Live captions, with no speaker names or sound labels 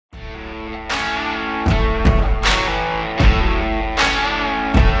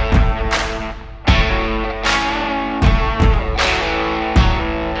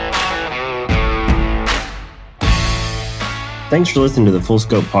Thanks for listening to the Full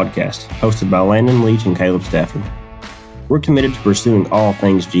Scope Podcast, hosted by Landon Leach and Caleb Stafford. We're committed to pursuing all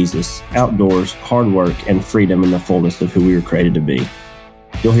things Jesus, outdoors, hard work, and freedom in the fullness of who we were created to be.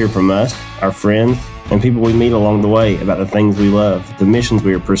 You'll hear from us, our friends, and people we meet along the way about the things we love, the missions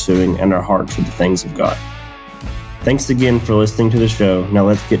we are pursuing, and our hearts for the things of God. Thanks again for listening to the show. Now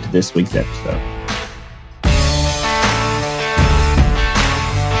let's get to this week's episode.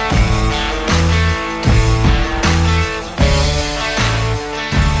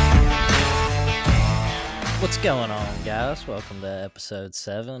 What's going on, guys? Welcome to episode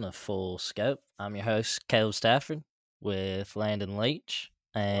 7 of Full Scope. I'm your host, Caleb Stafford, with Landon Leach.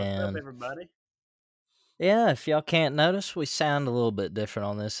 And what's up, everybody? Yeah, if y'all can't notice, we sound a little bit different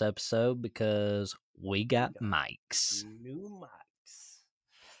on this episode because we got mics. New mics.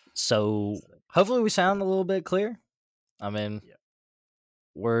 So hopefully we sound a little bit clear. I mean,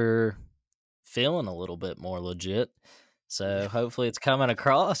 we're feeling a little bit more legit. So hopefully it's coming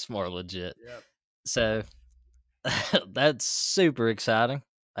across more legit. Yep. So that's super exciting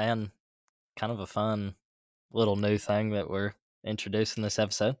and kind of a fun little new thing that we're introducing this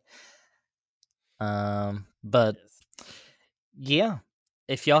episode. But yeah,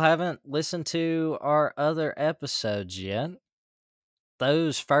 if y'all haven't listened to our other episodes yet,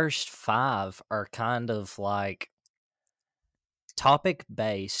 those first 5 are kind of like topic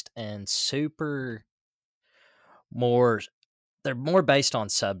based and they're more based on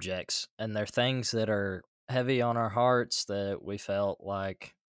subjects, and they're things that are heavy on our hearts that we felt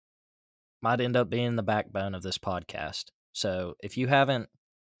like might end up being the backbone of this podcast. So if you haven't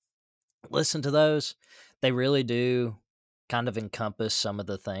listened to those, they really do kind of encompass some of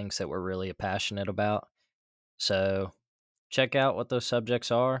the things that we're really passionate about. So check out what those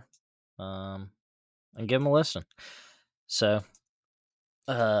subjects are, and give them a listen. So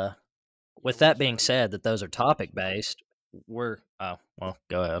with that being said, that those are topic based, go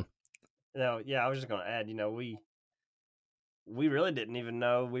ahead. No, yeah, I was just going to add, we really didn't even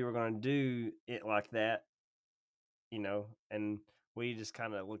know we were going to do it like that, and we just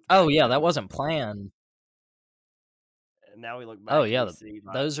kind of looked back. Oh yeah, that wasn't planned. And now we look back. Oh yeah, and we see,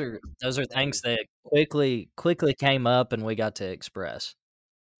 like, those are things that quickly came up and we got to express.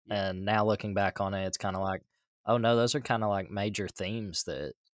 Yeah. And now looking back on it, it's kind of like, oh no, those are kind of like major themes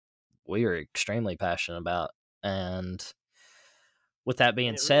that we are extremely passionate about. And with that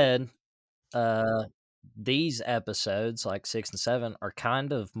being said, these episodes, like 6 and 7, are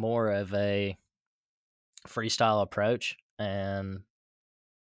kind of more of a freestyle approach. And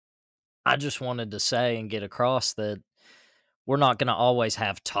I just wanted to say and get across that we're not going to always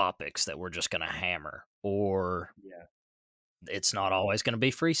have topics that we're just going to hammer, or it's not always going to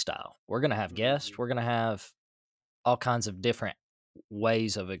be freestyle. We're going to have guests. We're going to have all kinds of different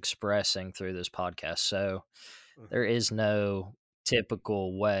ways of expressing through this podcast. So there is no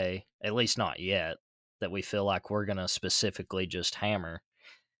typical way, at least not yet, that we feel like we're going to specifically just hammer.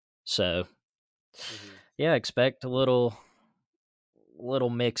 So yeah, expect a little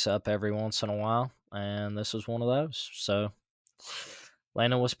mix up every once in a while. And this is one of those. So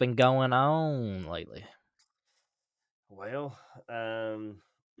Landon, what's been going on lately? Well,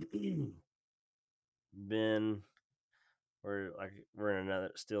 we're in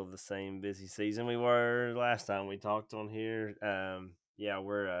still the same busy season we were last time we talked on here.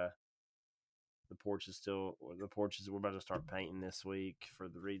 We're the porches we're about to start painting this week for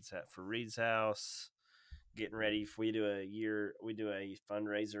Reed's house. Getting ready. If we do a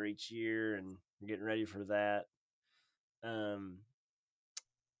fundraiser each year, and we're getting ready for that.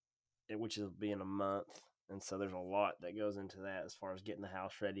 Which will be in a month, and so there's a lot that goes into that as far as getting the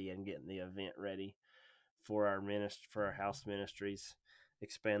house ready and getting the event ready for our house ministries,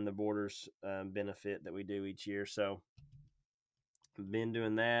 expand the borders benefit that we do each year. So been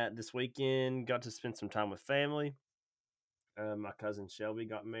doing that this weekend. Got to spend some time with family. My cousin Shelby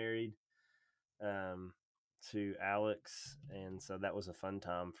got married to Alex, and so that was a fun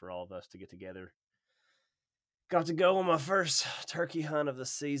time for all of us to get together. Got to go on my first turkey hunt of the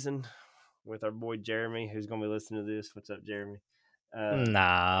season with our boy Jeremy, who's going to be listening to this. What's up, Jeremy?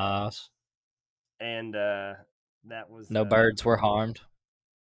 Nice. And that was no birds were harmed.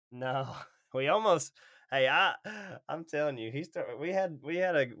 No, we almost. Hey, I'm telling you, we had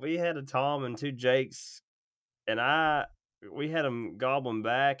a Tom and 2 Jakes, and we had them gobbling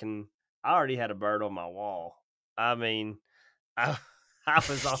back, and I already had a bird on my wall. I mean, I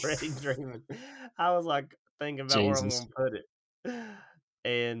was already dreaming. I was like thinking about where I'm going to put it,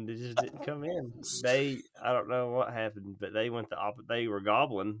 and it just didn't come in. I don't know what happened, but they went they were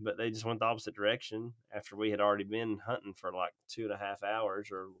gobbling, but they just went the opposite direction after we had already been hunting for like 2.5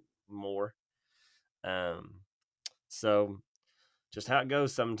 hours or more. So just how it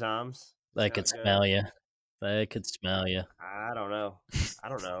goes sometimes. They Just how could it smell goes. you. They could smell you. I don't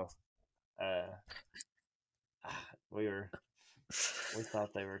know. Uh, we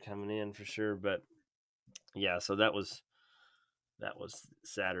thought they were coming in for sure, but yeah. So that was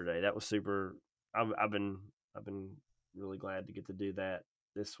Saturday. That was super. I've been really glad to get to do that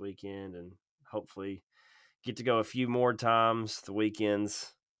this weekend, and hopefully get to go a few more times.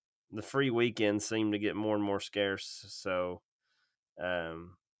 The free weekends seem to get more and more scarce. So,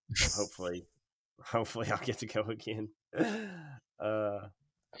 um, hopefully, I'll get to go again. uh,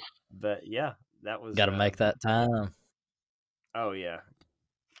 but yeah, that was. Got to make that time. Oh yeah,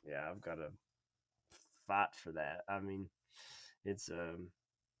 I've got to fight for that. I mean, it's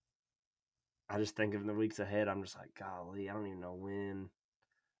I just think of the weeks ahead. I'm just like, golly, I don't even know when.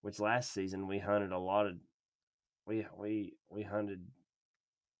 Which last season we hunted a lot of we hunted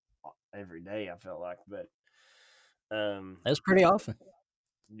every day. I felt like, but That's pretty often.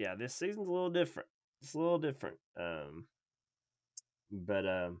 yeah, this season's a little different. It's a little different. But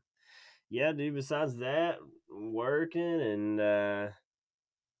yeah, dude. Besides that, working and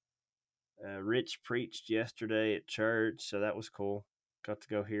Rich preached yesterday at church, so that was cool. Got to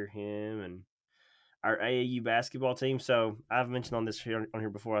go hear him and our AAU basketball team. So I've mentioned on here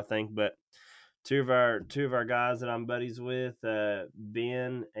before, I think, but two of our guys that I'm buddies with,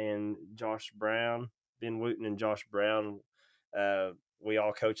 Ben and Josh Brown, Ben Wooten and Josh Brown. We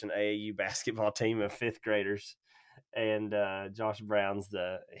all coach an AAU basketball team of fifth graders, and Josh Brown's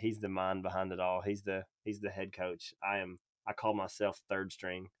he's the mind behind it all. He's the head coach. I call myself third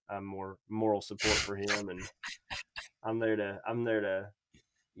string. I'm more moral support for him, and I'm there to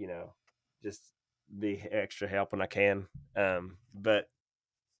you know just be extra help when I can. But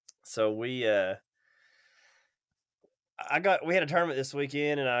so we had a tournament this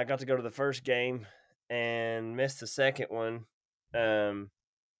weekend, and I got to go to the first game and missed the second one, and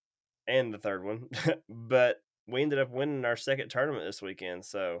the third one, but we ended up winning our second tournament this weekend,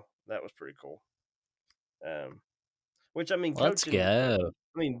 so that was pretty cool. Which I mean, Let's coaching. go.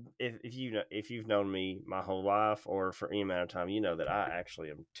 I mean, if you've known me my whole life or for any amount of time, you know that I actually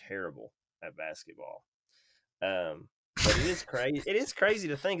am terrible at basketball. But it is crazy. It is crazy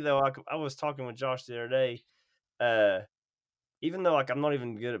to think though. I was talking with Josh the other day. Even though like I'm not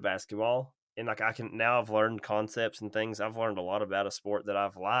even good at basketball, and like I've learned concepts and things. I've learned a lot about a sport that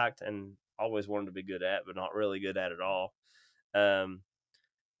I've liked and always wanted to be good at, but not really good at all. Um,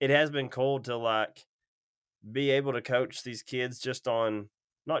 it has been cool to like be able to coach these kids just on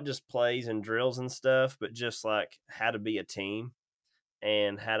not just plays and drills and stuff, but just like how to be a team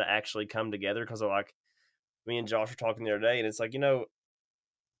and how to actually come together. Because like me and Josh were talking the other day, and it's like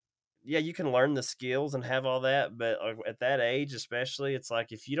yeah, you can learn the skills and have all that, but like at that age, especially, it's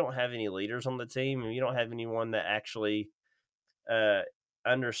like if you don't have any leaders on the team and you don't have anyone that actually uh,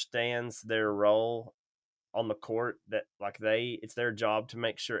 understands their role on the court, that like it's their job to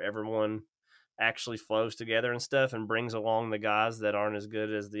make sure everyone actually flows together and stuff and brings along the guys that aren't as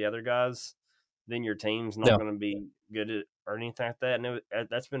good as the other guys, then your team's not Yeah. going to be good at or anything like that. And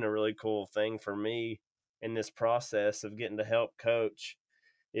that's been a really cool thing for me in this process of getting to help coach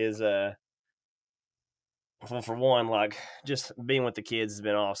is well, for one, like just being with the kids has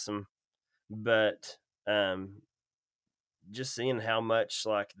been awesome, but just seeing how much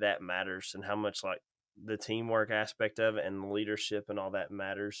like that matters and how much like the teamwork aspect of it and the leadership and all that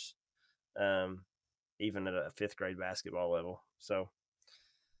matters, um, even at a fifth grade basketball level. So,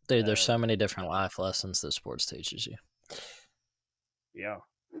 Dude, there's so many different life lessons that sports teaches you. yeah,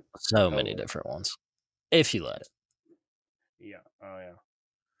 So many totally. different ones. If you let it. Yeah. Oh, yeah.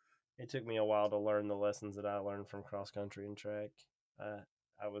 It took me a while to learn the lessons that I learned from cross country and track.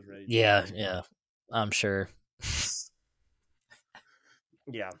 I was ready to Yeah, quit. yeah. I'm sure.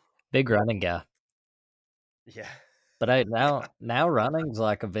 Yeah. Big running guy. Yeah. But now running's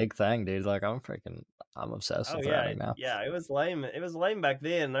like a big thing, dude. Like I'm obsessed Oh with yeah, running now. yeah. It was lame. It was lame back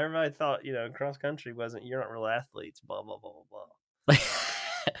then. Everybody thought cross country wasn't. You're not real athletes. Blah blah blah blah blah.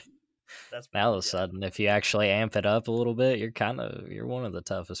 That's Now all of a yeah. sudden, if you actually amp it up a little bit, you're one of the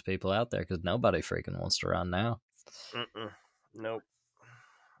toughest people out there because nobody freaking wants to run now. Nope.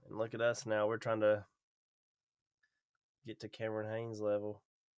 And look at us now. We're trying to get to Cameron Haynes level.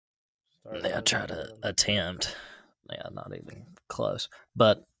 Start Yeah, running try like to him. attempt. Yeah, not even close.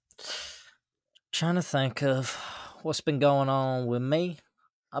 But trying to think of what's been going on with me.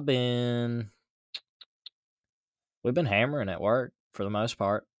 We've been hammering at work for the most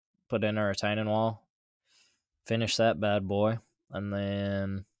part. Put in our retaining wall, finish that bad boy, and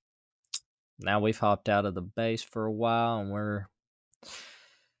then now we've hopped out of the base for a while and we're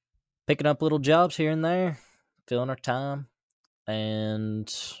picking up little jobs here and there, filling our time. and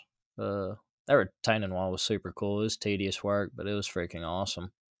that retaining wall was super cool. It was tedious work, but it was freaking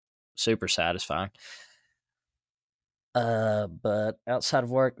awesome. Super satisfying. But outside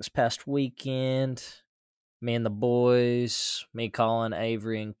of work this past weekend, me and the boys, me, Colin,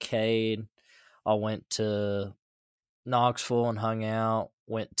 Avery, and Cade, all went to Knoxville and hung out.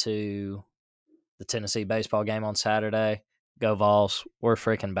 Went to the Tennessee baseball game on Saturday. Go Vols. We're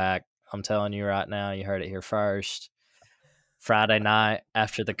freaking back. I'm telling you right now, you heard it here first. Friday night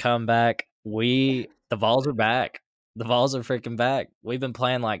after the comeback, the Vols are back. The Vols are freaking back. We've been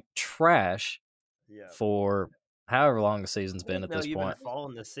playing like trash Yeah. for however long the season's I been didn't at know this you've been point.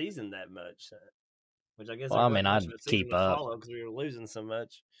 following the season that much, which I guess Well, there I wasn't mean, much I'd of a season keep to up. follow because we were losing so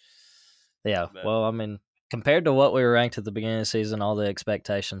much. Yeah. But Well, I mean, compared to what we were ranked at the beginning of the season, all the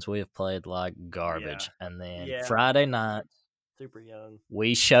expectations, we have played like garbage. And then yeah, Friday night, super young.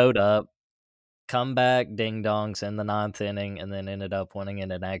 we showed up, comeback ding dongs in the ninth inning, and then ended up winning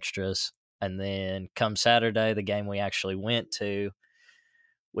it in extras. And then come Saturday, the game we actually went to,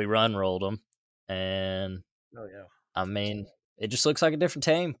 we run rolled them. And Oh yeah. I mean, it just looks like a different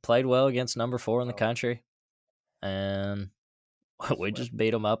team. Played well against number 4 in the Oh. country. And we Swept just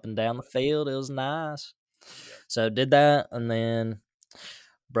beat them up and down the field. It was nice. Yep. So did that, and then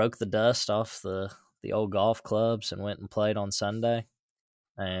broke the dust off the old golf clubs and went and played on Sunday.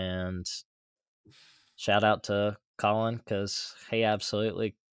 And shout out to Colin because he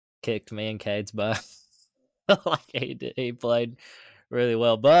absolutely kicked me and Cade's butt. Like he did. He played really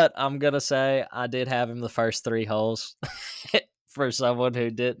well. But I'm gonna say I did have him the first 3 holes. For someone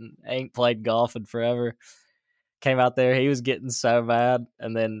who ain't played golf in forever. Came out there, he was getting so mad,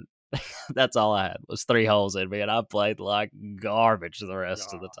 and then that's all I had was 3 holes in me, and I played like garbage the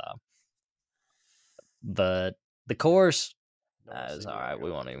rest of the time. But the course is all right. We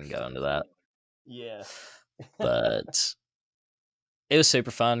won't even go into that. Yeah. But it was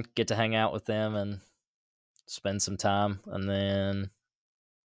super fun. Get to hang out with them and spend some time, and then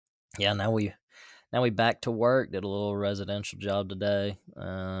yeah, now we back to work. Did a little residential job today.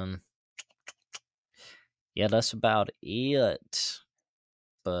 Yeah, that's about it.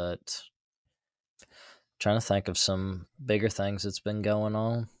 But trying to think of some bigger things that's been going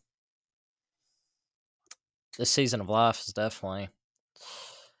on. This season of life is definitely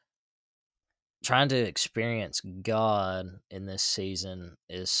trying to experience God in this season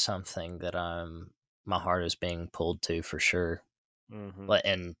is something that my heart is being pulled to for sure. Mm-hmm.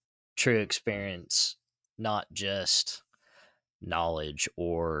 And true experience, not just knowledge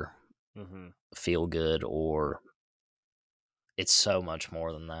or feel good, or it's so much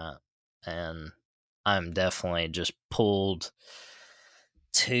more than that. And I'm definitely just pulled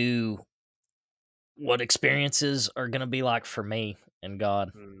to what experiences are going to be like for me and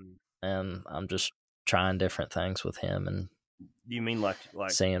God. And I'm just trying different things with him and you mean like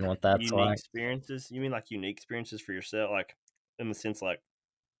seeing what that's unique like. experiences? You mean like unique experiences for yourself, like in the sense like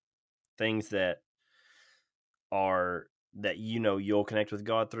things that are that you'll connect with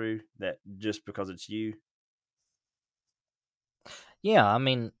God through that just because it's you? Yeah, I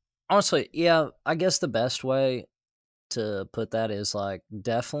mean, honestly, yeah, I guess the best way to put that is like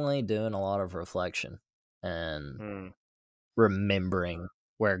definitely doing a lot of reflection and remembering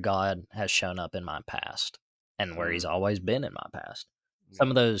where God has shown up in my past and where he's always been in my past. Some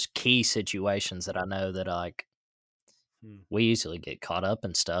of those key situations that I know that like we easily get caught up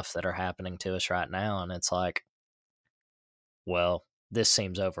in stuff that are happening to us right now, and it's like, well, this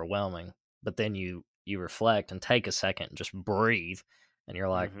seems overwhelming, but then you reflect and take a second and just breathe, and you're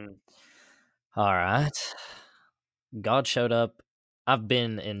like, all right, God showed up. I've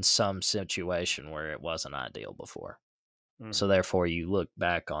been in some situation where it wasn't ideal before. So therefore you look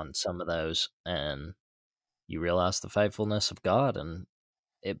back on some of those and you realize the faithfulness of God, and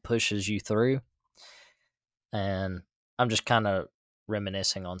it pushes you through. And I'm just kind of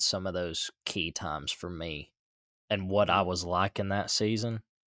reminiscing on some of those key times for me and what I was like in that season,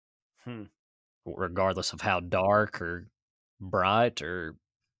 regardless of how dark or bright or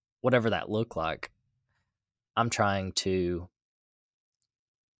whatever that looked like. I'm trying to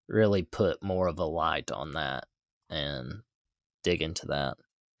really put more of a light on that and dig into that.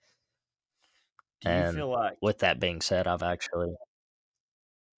 Do you And feel like with that being said, I've actually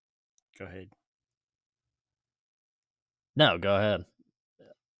go ahead. No, go ahead.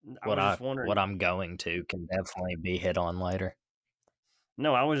 I was just What wondering. I'm going to can definitely be hit on later.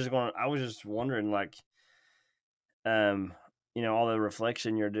 No, I was just wondering, like, all the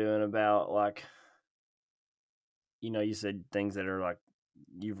reflection you're doing about, like, you said things that are like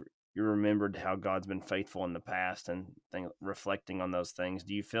you remembered how God's been faithful in the past and reflecting on those things.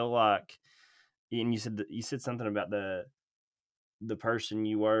 Do you feel like, and you said something about the person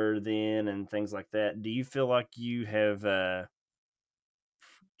you were then and things like that, do you feel like you have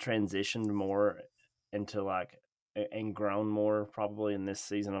transitioned more into like and grown more probably in this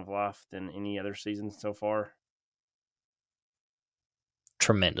season of life than any other season so far?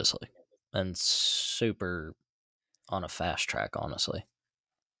 Tremendously. And super on a fast track, honestly.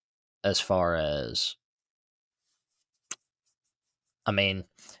 As far as, I mean,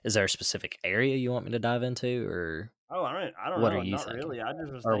 is there a specific area you want me to dive into, or Oh, I don't what are know, you not thinking? really. I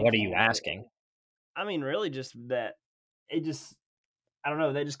just was Or what are thinking, you asking? I mean, really just that it just, I don't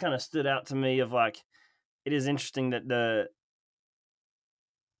know, they just kind of stood out to me of like, it is interesting that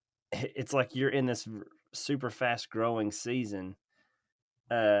it's like you're in this super fast growing season,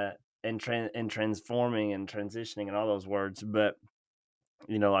 uh, and transforming and transitioning and all those words. But,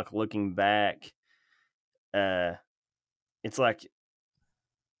 like looking back, uh, it's like,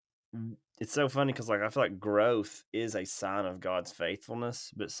 it's so funny because like I feel like growth is a sign of God's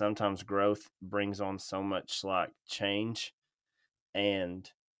faithfulness, but sometimes growth brings on so much like change and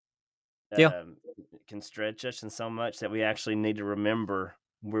Yeah. it can stretch us and so much that we actually need to remember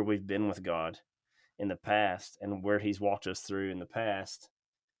where we've been with God in the past and where He's walked us through in the past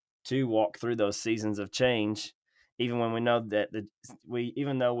to walk through those seasons of change, even when we know that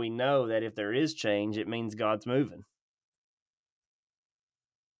even though we know that if there is change, it means God's moving.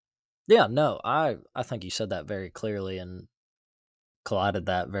 Yeah, no, I think you said that very clearly and collided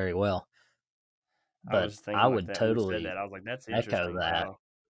that very well. I But was I thinking like would that when you said totally that. I was like, that's echo interesting that. how.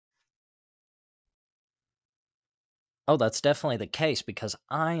 Oh, that's definitely the case because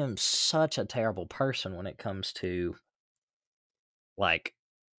I am such a terrible person when it comes to, like,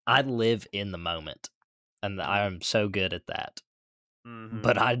 I live in the moment and I am so good at that. Mm-hmm.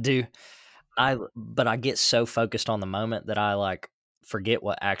 But I get so focused on the moment that I like forget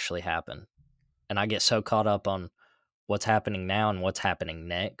what actually happened. And I get so caught up on what's happening now and what's happening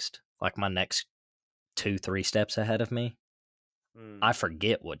next, like my next 2, 3 steps ahead of me. Mm. I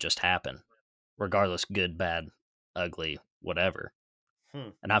forget what just happened, regardless, good, bad, ugly, whatever. Hmm.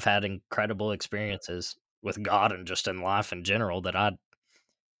 And I've had incredible experiences with God and just in life in general that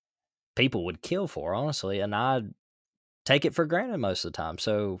people would kill for, honestly, and I take it for granted most of the time.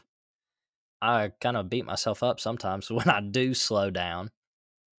 So I kind of beat myself up sometimes when I do slow down,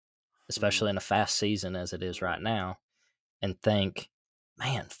 Hmm. especially in a fast season as it is right now, and think,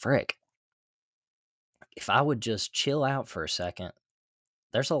 man, frick, if I would just chill out for a second,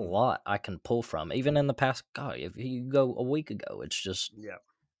 there's a Hmm. lot I can pull from. Even in the past, God, if you go a week ago, it's just Yeah.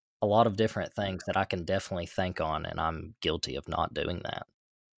 a lot of different things that I can definitely think on, and I'm guilty of not doing that.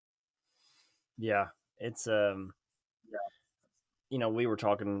 Yeah. It's we were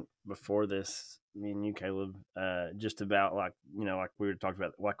talking before this, me and you, Caleb, just about like, like we were talking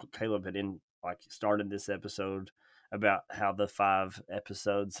about, like Caleb had started this episode about how the 5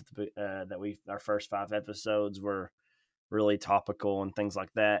 episodes our first 5 episodes were really topical and things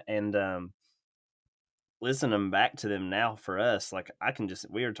like that. And listening back to them now for us, like I can just,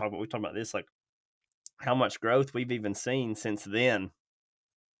 we talking about this, like how much growth we've even seen since then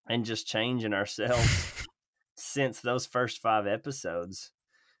and just changing ourselves since those first 5 episodes,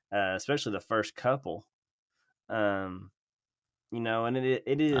 especially the first couple. Um, and Oh,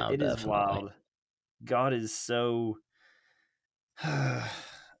 it is definitely. wild. God is so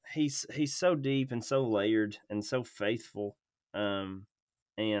he's so deep and so layered and so faithful. Um,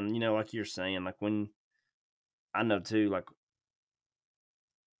 and like you're saying, like when I know too, like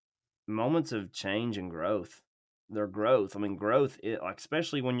moments of change and growth, their growth. I mean, growth. It like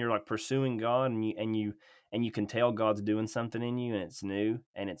especially when you're like pursuing God and you can tell God's doing something in you and it's new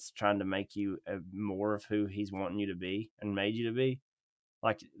and it's trying to make you more of who He's wanting you to be and made you to be.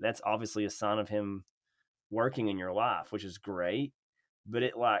 Like that's obviously a sign of Him working in your life, which is great. But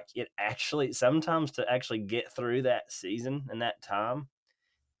it actually sometimes to actually get through that season and that time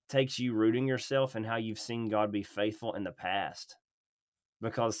takes you rooting yourself in how you've seen God be faithful in the past,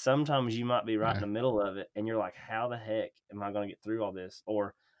 because sometimes you might be right in Mm. the middle of it and you're like, how the heck am I going to get through all this?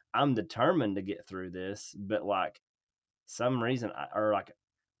 Or I'm determined to get through this, but like some reason I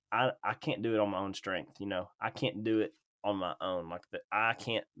can't do it on my own strength. I can't do it on my own. Like that, I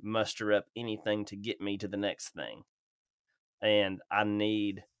can't muster up anything to get me to the next thing. And I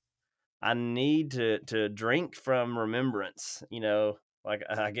need to drink from remembrance, like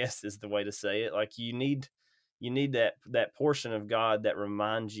I guess is the way to say it. Like you need that portion of God that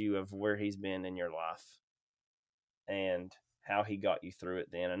reminds you of where He's been in your life and how He got you through it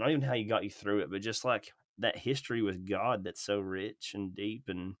then. And not even how He got you through it, but just like that history with God that's so rich and deep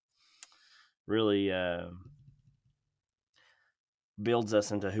and really builds us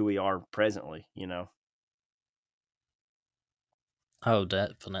into who we are presently. Oh,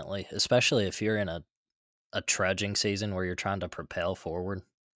 definitely. Especially if you're in a trudging season where you're trying to propel forward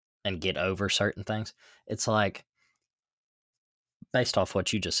and get over certain things. It's like, based off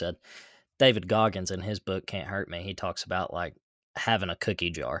what you just said, David Goggins in his book Can't Hurt Me, he talks about like having a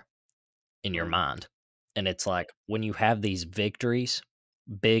cookie jar in your Mm, mind. And it's like when you have these victories,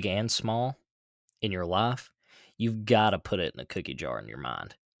 big and small, in your life, you've got to put it in a cookie jar in your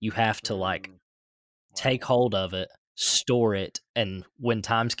mind. You have to like mm, take wow. hold of it, store it, and when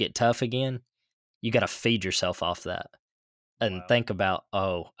times get tough again, you got to feed yourself off that and Wow. think about,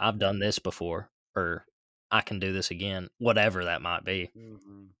 oh, I've done this before, or I can do this again, whatever that might be.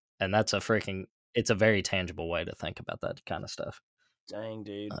 Hmm. And that's a freaking, it's a very tangible way to think about that kind of stuff. Dang,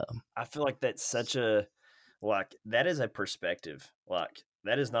 dude. Um, I feel like that's such a like that is a perspective. Like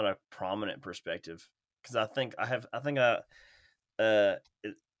that is not a prominent perspective because I think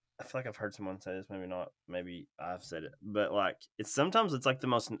it, I feel like I've heard someone say this. Maybe not. Maybe I've said it, but like it's sometimes it's like the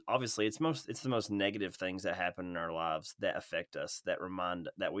most obviously it's the most negative things that happen in our lives that affect us that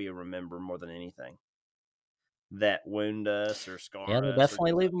we remember more than anything that wound us or yeah, scar they us or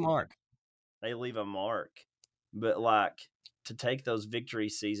definitely leave a mark. they leave a mark. But like to take those victory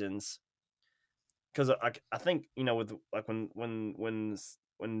seasons because I think with like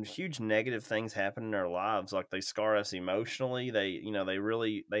when huge negative things happen in our lives like they scar us emotionally they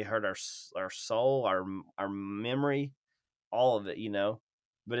really they hurt our soul our memory all of it.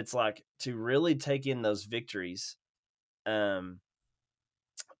 But it's like to really take in those victories. um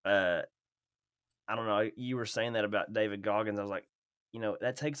uh I don't know, you were saying that about David Goggins. I was like,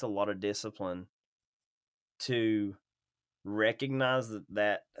 that takes a lot of discipline to recognize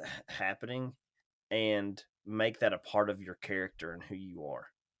that happening and make that a part of your character and who you are.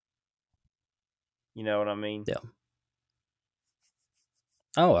 You know what I mean? Yeah.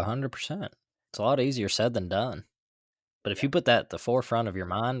 Oh, 100%. It's a lot easier said than done. But if Yeah. you put that at the forefront of your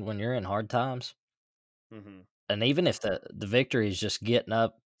mind when you're in hard times, Hmm. and even if the victory is just getting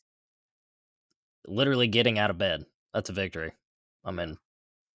up, literally getting out of bed, that's a victory. I Yeah. mean,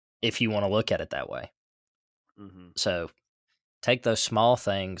 if you want to look at it that way. Hmm. So take those small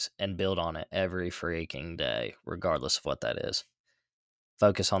things and build on it every freaking day, regardless of what that is.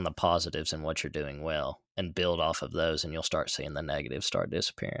 Focus on the positives and what you're doing well and build off of those, and you'll start seeing the negatives start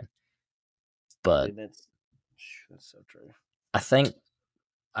disappearing. But Dude, that's so true. I think,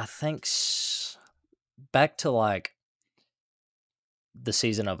 back to like the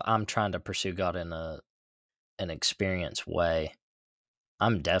season of I'm trying to pursue God in an experience way.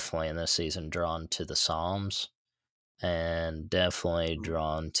 I'm definitely in this season drawn to the Psalms and definitely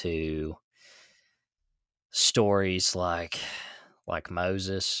drawn to stories like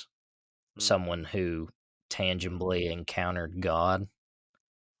Moses, Mm-hmm. someone who tangibly encountered God,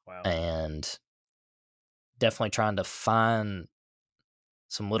 Wow. and definitely trying to find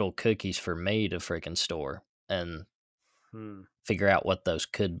some little cookies for me to freaking store and Hmm. figure out what those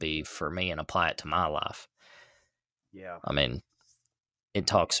could be for me and apply it to my life. Yeah. I mean, it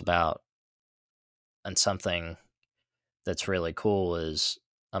talks about, and something that's really cool is,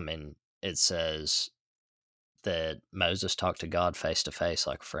 I mean, it says that Moses talked to God face to face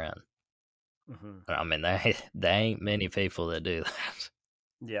like a friend. Hmm. I mean, there ain't many people that do that.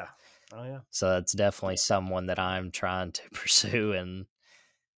 Yeah. Oh yeah. So that's definitely someone that I'm trying to pursue and,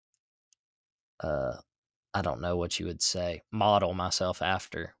 uh, I don't know what you would say, model myself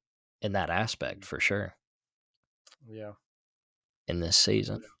after in that aspect for sure Yeah. in this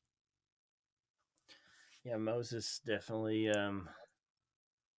season. Yeah. Moses definitely.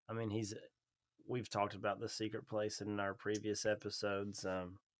 I mean, we've talked about the secret place in our previous episodes.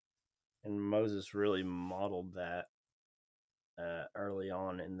 And Moses really modeled that early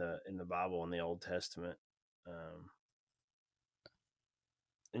on in the Bible in the Old Testament. Um,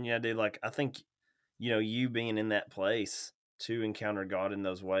 and yeah, dude, like I think you being in that place to encounter God in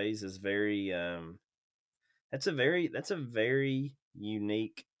those ways is very that's a very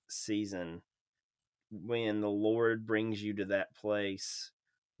unique season when the Lord brings you to that place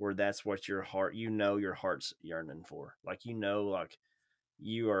where that's what your heart's yearning for. Like like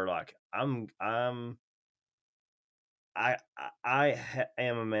you are like am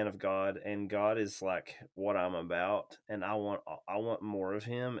a man of God, and God is like what I'm about, and I want more of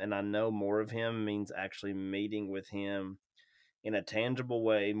Him, and I know more of Him means actually meeting with Him in a tangible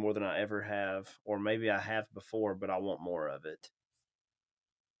way more than I ever have, or maybe I have before, but I want more of it.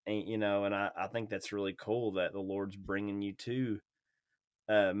 And and I think that's really cool that the Lord's bringing you to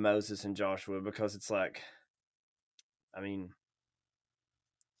Moses and Joshua because it's like, I mean,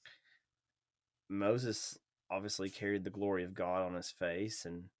 Moses obviously carried the glory of God on his face,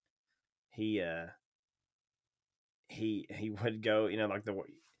 and he he would go, like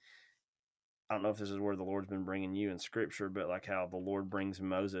I don't know if this is where the Lord's been bringing you in Scripture, but like how the Lord brings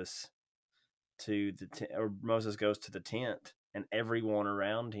Moses to or Moses goes to the tent, and everyone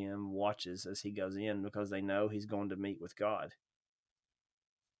around him watches as he goes in because they know he's going to meet with God.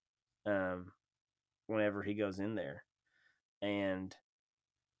 Whenever he goes in there, and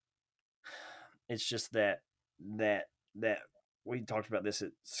it's just that we talked about this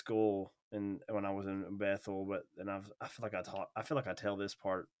at school and when I was in Bethel, I feel like I tell this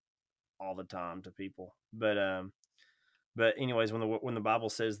part all the time to people, but anyways, when the Bible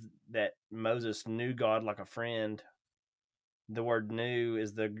says that Moses knew God like a friend, the word "knew"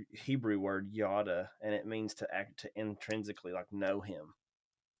 is the Hebrew word "yada," and it means to act, to intrinsically like know Him,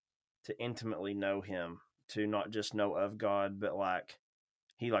 to intimately know Him, to not just know of God, but like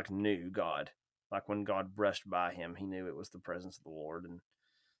he like knew God. Like when God brushed by him, he knew it was the presence of the Lord and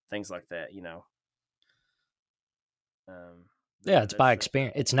things like that. Yeah, it's by That's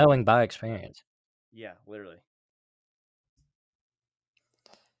experience. It's knowing by experience. yeah, literally.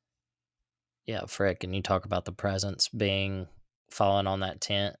 Yeah, Frick, and you talk about the presence being falling on that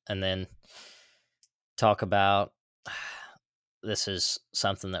tent, and then talk about this is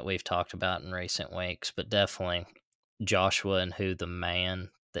something that we've talked about in recent weeks, but definitely Joshua and who the man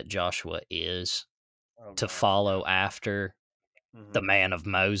that Joshua is Oh to gosh, yeah. follow after the Mm-hmm. man of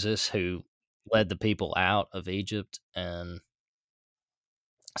Moses who led the people out of Egypt, and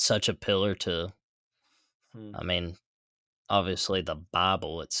such a pillar to, Hmm. I mean, obviously the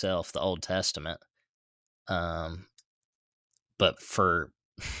Bible itself, the Old Testament. But for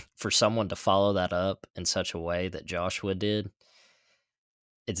someone to follow that up in such a way that Joshua did,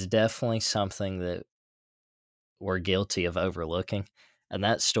 it's definitely something that we're guilty of overlooking. And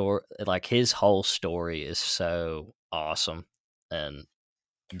that story, like his whole story, is so awesome. And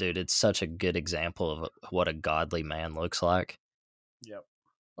dude, it's such a good example of what a godly man looks like. Yep.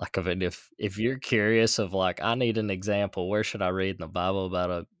 Like, I mean, if you're curious of like, I need an example, where should I read in the Bible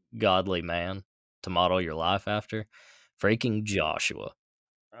about a godly man to model your life after? Freaking Joshua.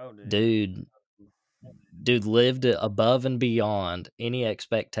 Oh, dude. Dude, dude lived above and beyond any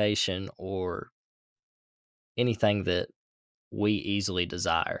expectation or anything that we easily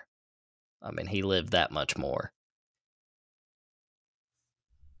desire. I mean, he lived that much more.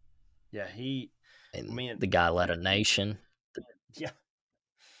 Yeah, I And mean, the guy led a nation. yeah.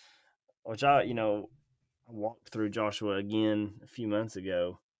 Which I walked through Joshua again a few months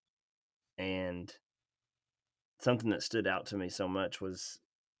ago, and something that stood out to me so much was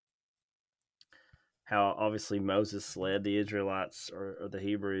how obviously Moses led the Israelites or the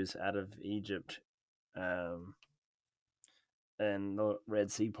Hebrews out of Egypt, um, and the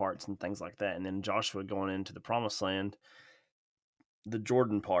Red Sea parts and things like that. And then Joshua going into the Promised Land, the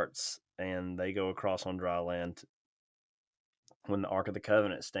Jordan parts, and they go across on dry land when the Ark of the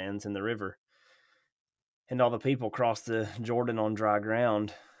Covenant stands in the river, and all the people cross the Jordan on dry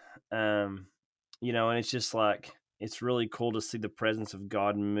ground. Um, and it's just like it's really cool to see the presence of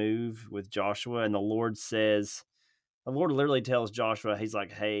God move with Joshua, and the Lord literally tells Joshua, he's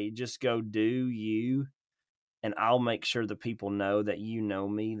like, "Hey, just go do you, and I'll make sure the people know that you know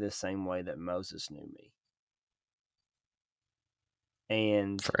me the same way that Moses knew me."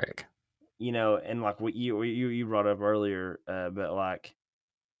 And Frick. and like what you brought up earlier, but like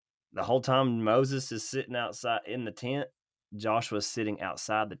the whole time Moses is sitting outside in the tent, Joshua's sitting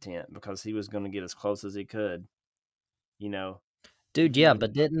outside the tent because he was going to get as close as he could. You know, Dude, he yeah, was.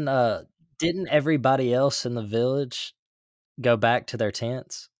 but didn't everybody else in the village go back to their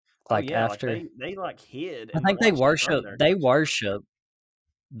tents? Oh Like yeah, like after they like hid I and think they watched from worship their they tents. worship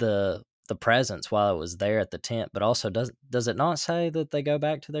the presence while it was there at the tent, but also does it not say that they go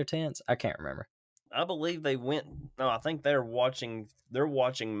back to their tents? I can't remember. I believe they went. No, I think they're watching. They're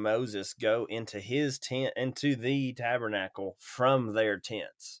watching Moses go into his tent, into the tabernacle from their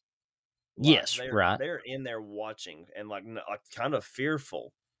tents. Like Yes, they're right. they're in there watching and like kind of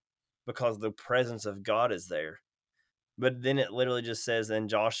fearful because the presence of God is there. But then it literally just says, then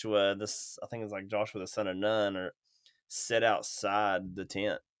Joshua, this I think it's like Joshua the son of Nun, or set outside the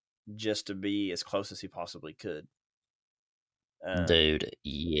tent just to be as close as he possibly could. Um, Dude,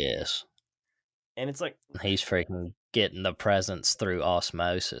 yes. and it's like He's freaking getting the presence through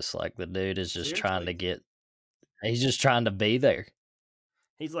osmosis. Like the dude is just trying to seriously, get he's just trying to be there.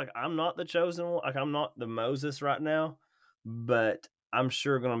 he's like, I'm not the chosen one, like I'm not the Moses right now, but I'm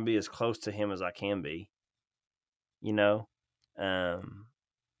sure going to be as close to him as I can be. You know, um,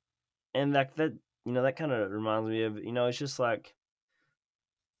 and like that, that kind of reminds me of, it's just like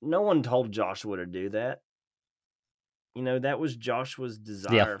no one told Joshua to do that. That was Joshua's Yeah.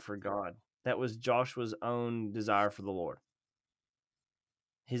 desire for God. that was Joshua's own desire for the Lord.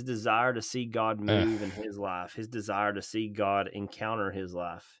 His desire to see God move in his life, his desire to see God encounter his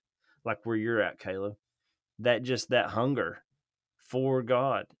life, like where you're at, Caleb. That hunger for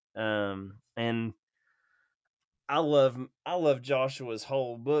God. And I love Joshua's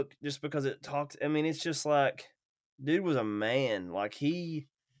whole book just because it talks. I mean, it's just like, dude was a man. Like he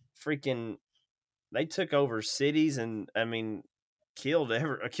freaking, they took over cities, and I mean, killed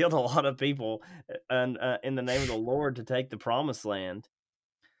a lot of people, and in the name of the Lord to take the promised land.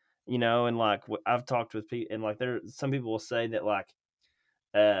 And like I've talked with people, and like some people will say that like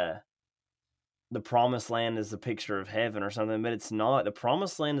uh the promised land is a picture of heaven or something, but it's not. The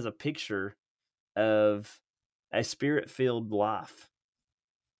promised land is a picture of a spirit-filled life.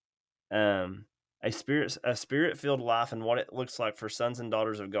 A spirit-filled life, and what it looks like for sons and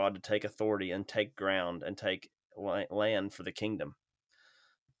daughters of God to take authority and take ground and take land for the kingdom.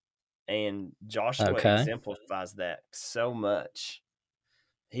 And Joshua exemplifies that so much.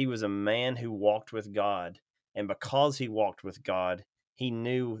 He was a man who walked with God, and because he walked with God, he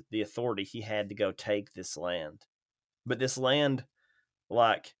knew the authority he had to go take this land. But this land,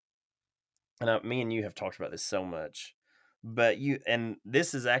 like, and me and you have talked about this so much, but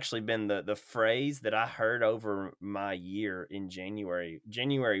this has actually been the phrase that I heard over my year in January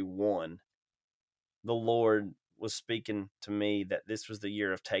 1. The Lord was speaking to me that this was the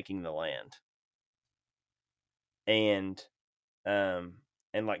year of taking the land. And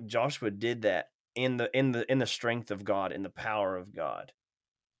like Joshua did that in the strength of God, in the power of God.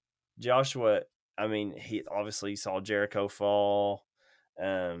 Joshua, I mean, he obviously saw Jericho fall,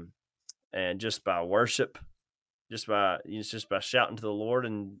 and just by worship, just by shouting to the Lord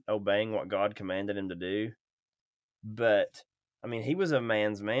and obeying what God commanded him to do. But I mean, he was a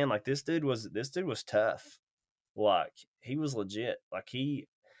man's man. Like this dude was tough. Like he was legit. Like he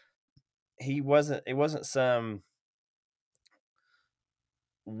wasn't. It wasn't some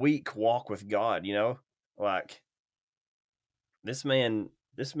weak walk with God. Like this man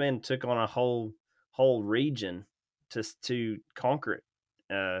took on a whole region to conquer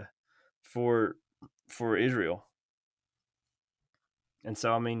it for Israel. And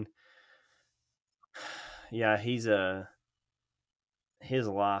so I mean, yeah, his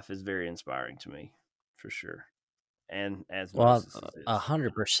life is very inspiring to me, for sure. And as Moses is.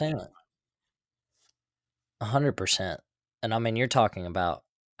 100%. 100%. And I mean, you're talking about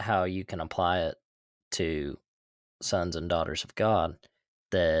how you can apply it to sons and daughters of God,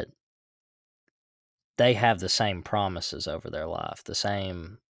 that they have the same promises over their life. The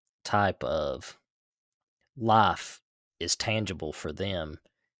same type of life is tangible for them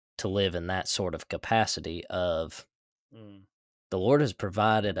to live in that sort of capacity of the Lord has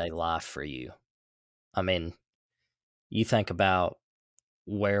provided a life for you. I mean, you think about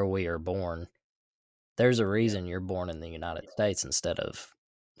where we are born. There's a reason you're born in the United States instead of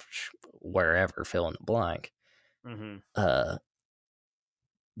wherever, fill in the blank.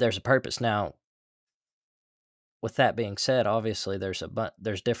 There's a purpose. Now, with that being said, obviously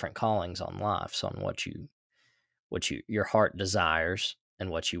there's different callings on life, so on what your heart desires and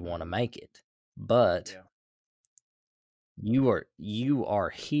what you want to make it. But you are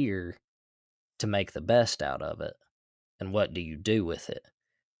here to make the best out of it. And what do you do with it?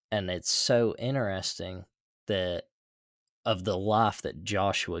 And it's so interesting that of the life that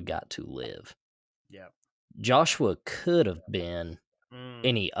Joshua got to live. Yeah. Joshua could have been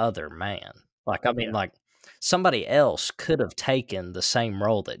any other man. Like, I mean, like somebody else could have taken the same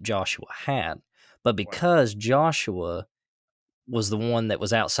role that Joshua had, but because Joshua was the one that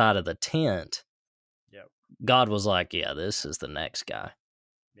was outside of the tent, God was like, yeah, this is the next guy.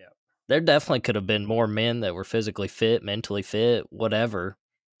 Yeah. There definitely could have been more men that were physically fit, mentally fit, whatever,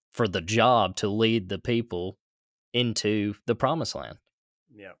 for the job to lead the people into the promised land.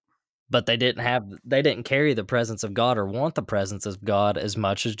 Yeah. But they didn't carry the presence of God or want the presence of God as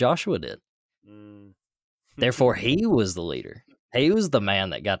much as Joshua did. Therefore, he was the leader. He was the man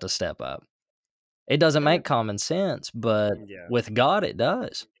that got to step up. It doesn't make common sense, but with God, it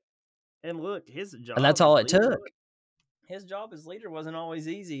does. And look, his job, and that's all it took. His job as leader wasn't always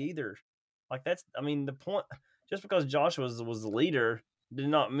easy either. Like I mean, the point, just because Joshua was the leader did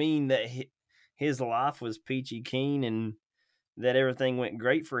not mean that his life was peachy keen and that everything went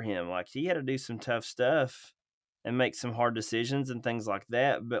great for him. Like he had to do some tough stuff and make some hard decisions and things like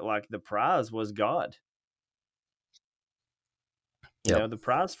that. But like the prize was God. You know, the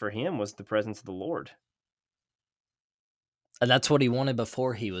prize for him was the presence of the Lord. And that's what he wanted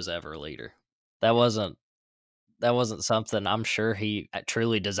before he was ever a leader. That wasn't something I'm sure he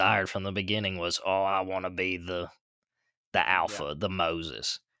truly desired from the beginning was, oh, I want to be the alpha, the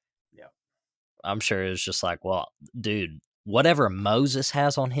Moses. Yeah. I'm sure it was just like, well, dude, whatever Moses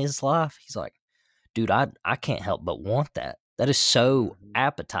has on his life, he's like, dude, I can't help but want that. That is so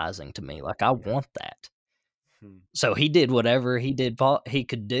appetizing to me. Like, I want that. So he did whatever he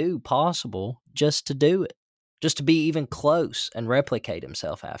could do possible just to do it, just to be even close and replicate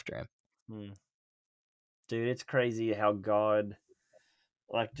himself after him. Dude, it's crazy how God,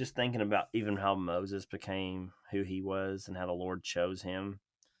 like, just thinking about even how Moses became who he was and how the Lord chose him.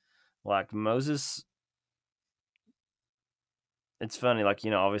 Like, Moses, it's funny, like,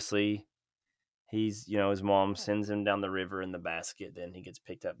 obviously he's, his mom sends him down the river in the basket. Then he gets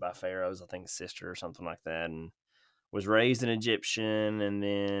picked up by Pharaoh's, I think, sister or something like that, and was raised an Egyptian. And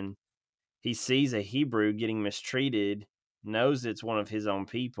then he sees a Hebrew getting mistreated, knows it's one of his own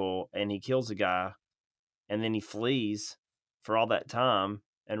people, and he kills a guy. And then he flees for all that time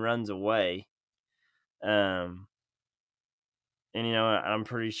and runs away. And I'm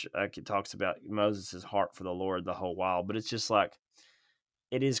pretty sure, like, it talks about Moses' heart for the Lord the whole while, but it's just like,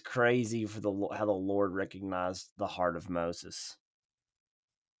 it is crazy for how the Lord recognized the heart of Moses.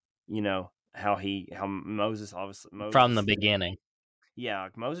 How Moses, obviously From the beginning. Yeah,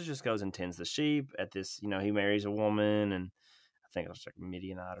 like Moses just goes and tends the sheep at this, he marries a woman, and I think it was like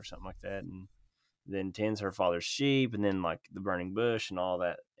Midianite or something like that, and then tends her father's sheep, and then like the burning bush and all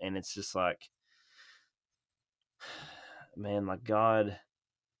that. And it's just like, man, like, God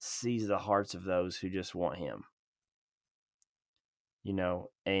sees the hearts of those who just want him,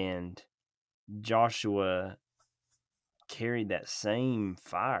 and Joshua carried that same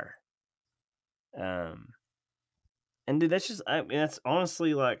fire. And dude, that's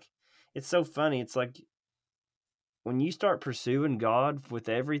honestly, like, it's so funny. It's like, when you start pursuing God with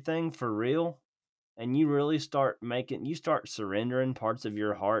everything for real, and you really start surrendering parts of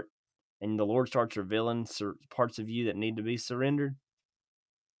your heart, and the Lord starts revealing parts of you that need to be surrendered,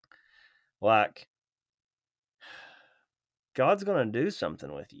 like, God's going to do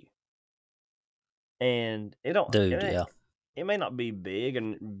something with you. And it may not be big,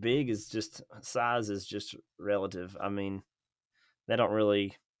 and big is just, size is just relative. I mean, they don't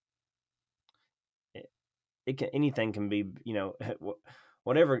really, anything can be,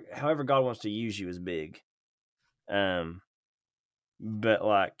 whatever, however God wants to use you is big. But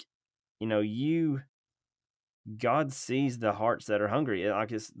like, God sees the hearts that are hungry.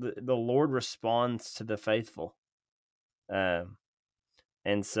 Like, it's the Lord responds to the faithful.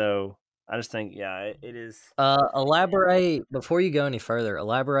 And so I just think, yeah, it is. Elaborate, before you go any further,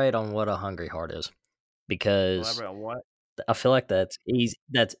 elaborate on what a hungry heart is, because Elaborate on what? I feel like that's easy.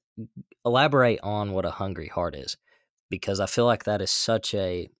 Elaborate on what a hungry heart is, because I feel like that is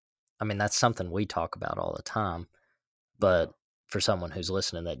that's something we talk about all the time, but for someone who's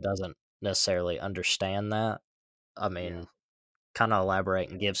listening that doesn't necessarily understand that, kind of elaborate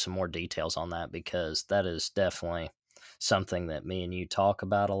and give some more details on that, because that is definitely something that me and you talk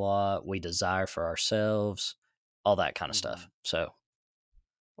about a lot. We desire for ourselves, all that kind of stuff. So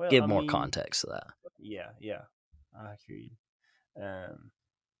give more context to that. Yeah, I hear you.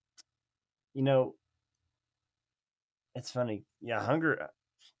 It's funny. Yeah, hunger.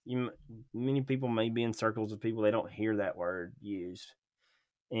 Many people may be in circles of people, they don't hear that word used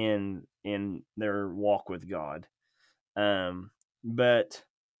in their walk with God. But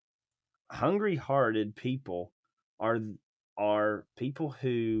hungry-hearted people are people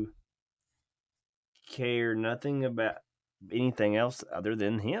who care nothing about anything else other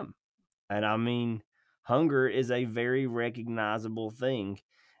than him. And I mean, hunger is a very recognizable thing.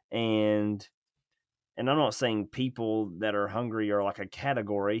 And I'm not saying people that are hungry are like a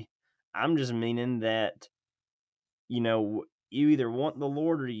category. I'm just meaning that, you either want the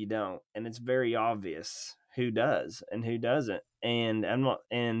Lord or you don't. And it's very obvious who does and who doesn't. And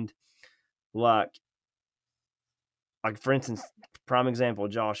like, for instance, prime example,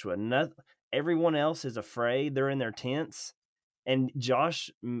 Joshua. Everyone else is afraid. They're in their tents. And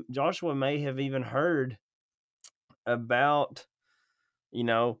Joshua may have even heard about,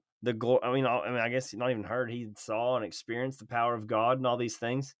 the glory. I guess not even heard. He saw and experienced the power of God and all these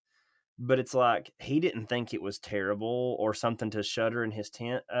things. But it's like, he didn't think it was terrible or something to shudder in his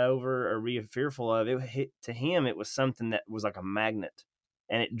tent over or be fearful of. To him, it was something that was like a magnet,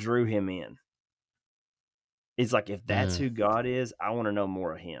 and it drew him in. It's like, if that's who God is, I want to know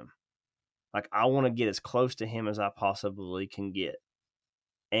more of him. Like, I want to get as close to him as I possibly can get.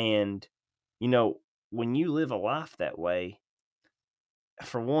 And, when you live a life that way,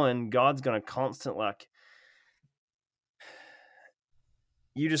 for one, God's going to constantly, like,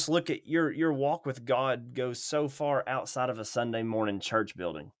 you just look at your walk with God goes so far outside of a Sunday morning church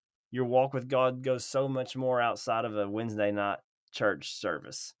building. Your walk with God goes so much more outside of a Wednesday night church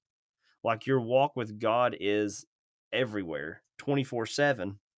service. Like your walk with God is everywhere,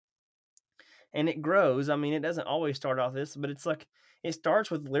 24/7. And it grows. I mean, it doesn't always start off this, but it's like it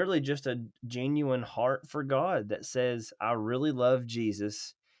starts with literally just a genuine heart for God that says, I really love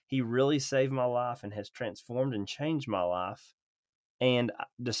Jesus. He really saved my life and has transformed and changed my life. And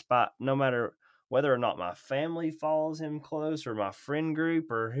despite no matter whether or not my family follows him close or my friend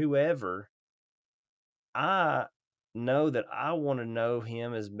group or whoever, I know that I want to know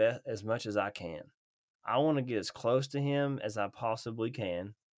him as much as I can. I want to get as close to him as I possibly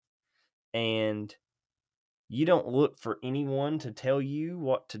can. And you don't look for anyone to tell you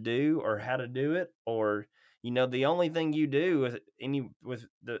what to do or how to do it, or the only thing you do with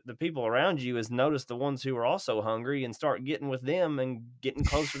the people around you is notice the ones who are also hungry and start getting with them and getting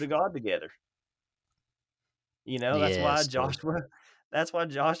closer to God together. That's why Yes, dude.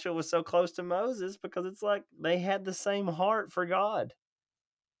 Joshua was so close to Moses, because it's like they had the same heart for God.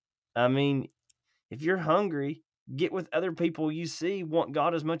 I mean, if you're hungry, get with other people you see want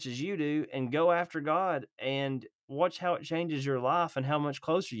God as much as you do and go after God and watch how it changes your life and how much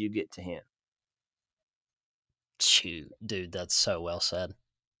closer you get to him. Shoot, dude, that's so well said.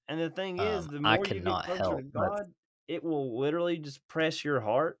 And the thing is, the I more you get cannot closer to help but God, it will literally just press your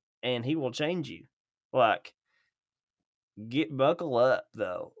heart and he will change you. Like, buckle up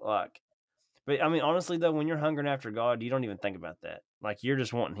though. But I mean, honestly though, when you're hungering after God, you don't even think about that. Like, you're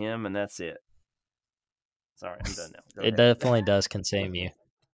just wanting him and that's it. Sorry, I'm done now. Go it ahead. definitely does consume you.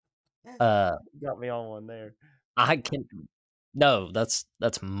 Uh, Got me on one there. I can No, that's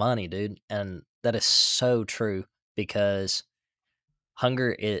money, dude, and that is so true because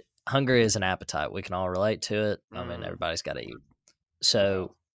hunger is an appetite. We can all relate to it. I mean, Mm, everybody's got to eat. wow.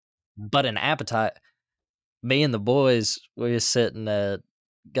 So, but an appetite. Me and the boys, we were sitting at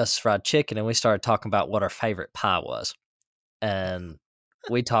Gus's Fried Chicken, and we started talking about what our favorite pie was, and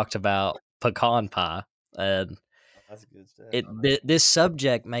we talked about pecan pie, and That's good stuff. this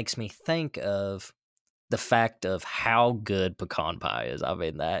subject makes me think of the fact of how good pecan pie is. I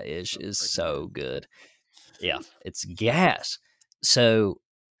mean, that is So is freaking so good. good. Yeah, it's gas. So,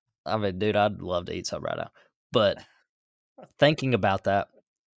 I mean, dude, I'd love to eat some right now. But thinking about that,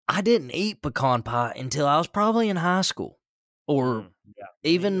 I didn't eat pecan pie until I was probably in high school, or Yeah,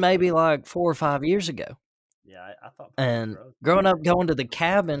 me even neither. maybe like 4 or 5 years ago. Yeah, I thought pie was And gross. growing up going to the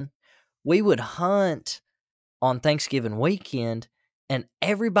cabin, we would hunt on Thanksgiving weekend, and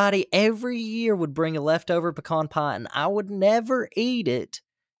everybody every year would bring a leftover pecan pie, and I would never eat it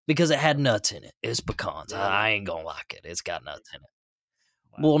because it had nuts in it. It's pecans. Really? I ain't gonna like it. It's got nuts in it.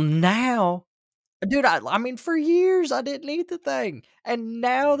 Well, Wow. now, dude, I mean, for years I didn't eat the thing, and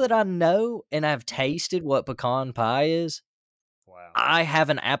now that I know and I've tasted what pecan pie is, Wow. I have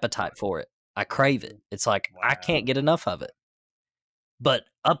an appetite for it. I crave it. It's like I can't Wow. get enough of it. But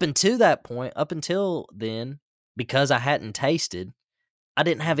up until that point, up until then, because I hadn't tasted, I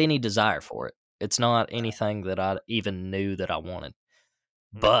didn't have any desire for it. It's not anything that I even knew that I wanted.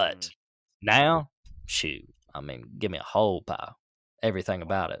 But Mm, now, shoot, I mean, give me a whole pie. Everything wow,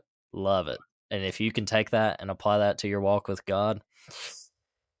 about it. Love it. And if you can take that and apply that to your walk with God,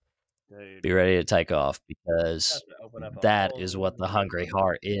 dude. be ready to take off, Have because to open up a that whole is new what the world. hungry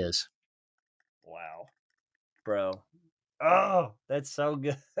heart is. Wow, bro. Oh, that's so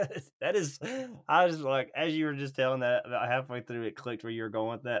good. That is, I was like, as you were just telling that, about halfway through, it clicked where you were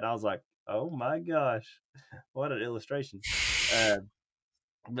going with that, and I was like, oh my gosh, what an illustration. Uh,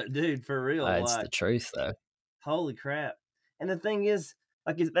 but dude, for real, It's the like, truth, though. holy crap! And the thing is,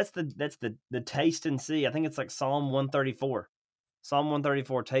 like, that's the taste and see. I think it's like Psalm 134. Psalm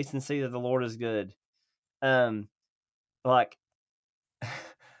 134, taste and see that the Lord is good. Um, like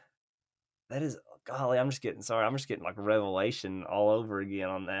that is, golly, I'm just getting sorry. I'm just getting like revelation all over again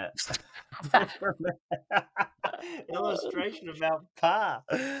on that. Illustration about pie.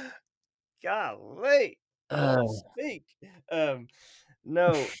 Golly, Lord Oh. speak. Um,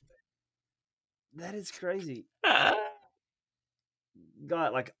 no, that is crazy.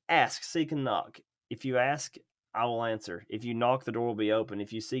 God, like, ask, seek, and knock. If you ask, I will answer. If you knock, the door will be open.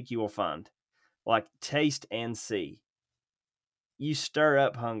 If you seek, you will find. Like, taste and see. You stir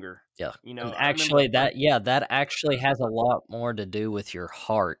up hunger. Yeah, and I remember the actually first. that actually has a lot more to do with your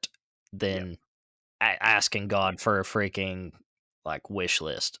heart Yeah, than asking God for a freaking, like, wish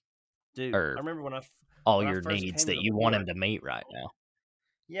list dude. I or remember all when I your first needs came to that the you want port. him to meet right now.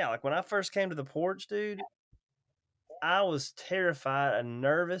 Yeah, like when I first came to the porch, dude, I was terrified and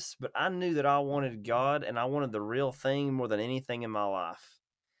nervous, but I knew that I wanted God and I wanted the real thing more than anything in my life.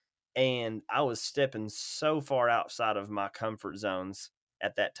 And I was stepping so far outside of my comfort zones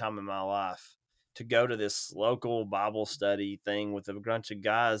at that time in my life. to go to this local Bible study thing with a bunch of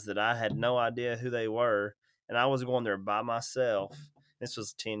guys that I had no idea who they were, and I was going there by myself. This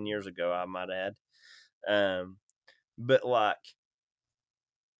was 10 years ago, I might add. But like,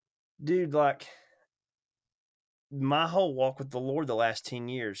 dude, like my whole walk with the Lord the last 10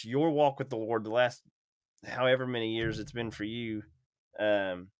 years, your walk with the Lord the last however many years it's been for you,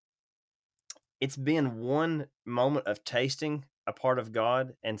 it's been one moment of tasting a part of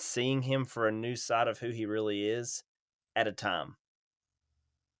God and seeing him for a new side of who he really is at a time.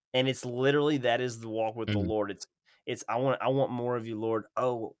 And it's literally, that is the walk with the Mm. Lord. It's I want more of you, Lord.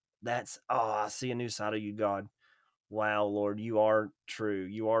 I see a new side of you, God. Wow, Lord, you are true.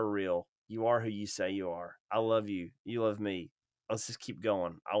 You are real. You are who you say you are. I love you. You love me. Let's just keep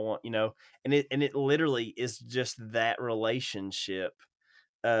going. I want, and it literally is just that relationship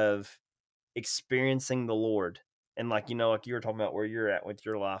of experiencing the Lord. And like, like you were talking about where you're at with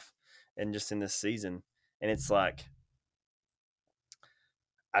your life and just in this season. And it's like,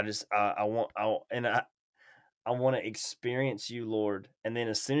 I want to experience you, Lord. And then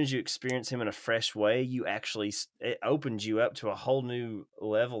as soon as you experience him in a fresh way, it opens you up to a whole new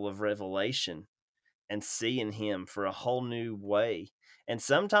level of revelation and seeing him for a whole new way. And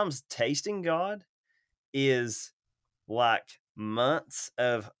sometimes tasting God is like months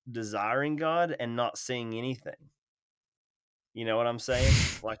of desiring God and not seeing anything. You know what I'm saying?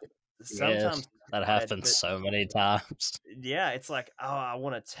 Like Yes, sometimes that happens so many times. yeah, it's like, oh, I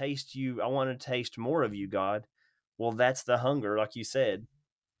want to taste you. I want to taste more of you, God. Well, that's the hunger, like you said.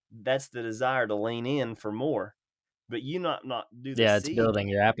 That's the desire to lean in for more. But you not do the Yeah, it's seed. building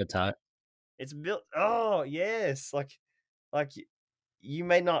your appetite. It's built. Oh yes, like you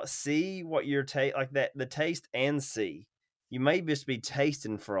may not see what you're like that, the taste and see. You may just be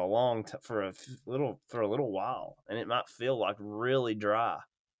tasting for a for a little while, and it might feel like really dry.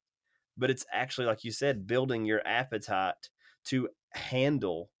 But it's actually, like you said, building your appetite to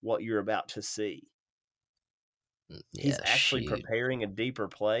handle what you're about to see. He's Yeah, actually shoot. preparing a deeper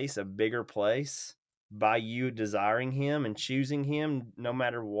place, a bigger place by you desiring him and choosing him no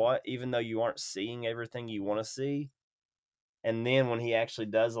matter what, even though you aren't seeing everything you want to see. And then when he actually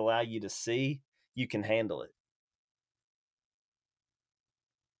does allow you to see, you can handle it.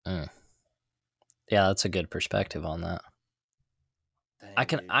 Mm. Yeah, that's a good perspective on that. Dang,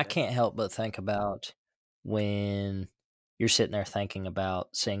 dude. I can't help but think about when you're sitting there thinking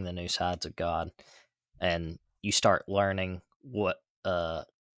about seeing the new sides of God, and you start learning what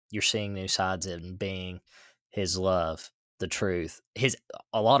you're seeing new sides in being his love, the truth, his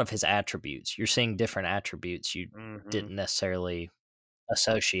a lot of his attributes. You're seeing different attributes you Mm-hmm. didn't necessarily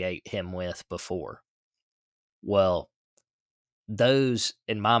associate him with before. Well, those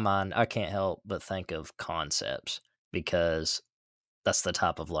in my mind, I can't help but think of concepts because that's the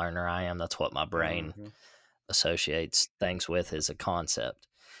type of learner I am. That's what my brain Mm-hmm. associates things with, is a concept.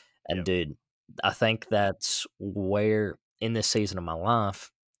 And Yep. dude, I think that's where in this season of my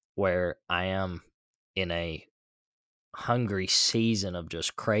life where I am in a hungry season of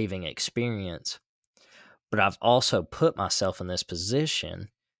just craving experience, but I've also put myself in this position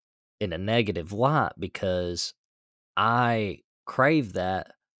in a negative light because I crave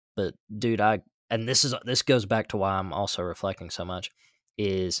that. But dude, and this goes back to why I'm also reflecting so much,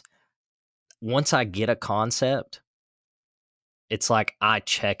 is once I get a concept, it's like I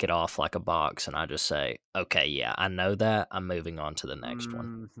check it off like a box and I just say, okay, yeah, I know that. I'm moving on to the next one.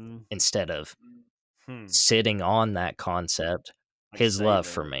 Mm-hmm. Instead of Hmm. sitting on that concept, Like his love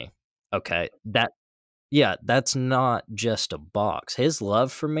savoring for it. me. Okay. Yeah, that's not just a box. His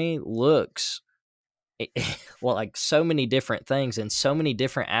love for me looks well, like so many different things and so many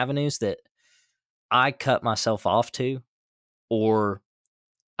different avenues that I cut myself off to, or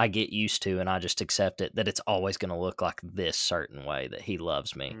I get used to, and I just accept it that it's always going to look like this certain way that he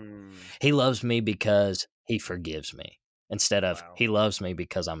loves me. Mm. He loves me because he forgives me, instead of Wow. he loves me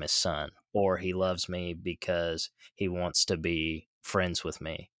because I'm his son, or he loves me because he wants to be friends with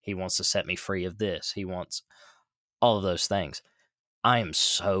me. He wants to set me free of this. He wants all of those things. I am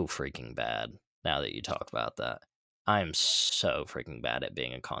so freaking bad now that you talk about that. I am so freaking bad at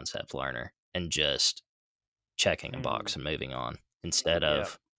being a concept learner and just checking a Hmm. box and moving on instead Yeah.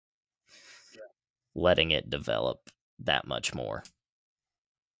 of letting it develop that much more.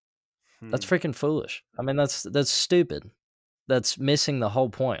 That's Hmm. freaking foolish. I mean, that's stupid. That's missing the whole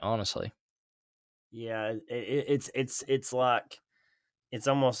point, honestly. Yeah. It's like, it's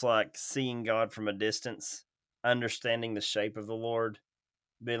almost like seeing God from a distance, understanding the shape of the Lord,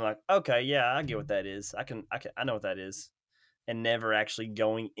 being like, okay, yeah, I get what that is. I know what that is, and never actually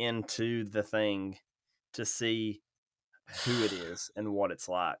going into the thing to see who it is and what it's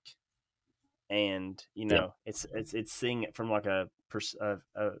like. and you Yep. know, it's seeing it from like a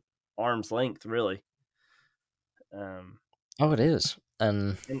arm's length, really. Oh, it is.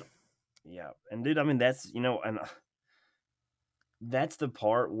 And And yeah, and dude, I mean, that's, you know, and that's the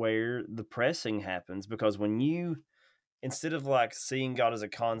part where the pressing happens, because when you, instead of like seeing God as a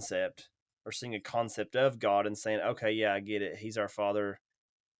concept, or seeing a concept of God and saying, okay, yeah, I get it, he's our father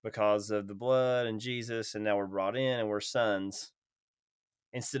because of the blood and Jesus, and now we're brought in and we're sons,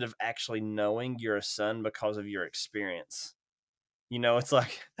 instead of actually knowing you're a son because of your experience. You know, it's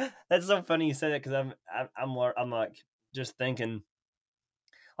like that's so funny you say that, because I'm like just thinking,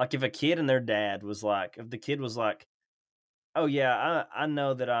 like, if a kid and their dad was like, if the kid was like, oh yeah, I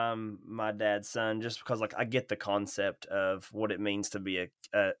know that I'm my dad's son, just because like I get the concept of what it means to be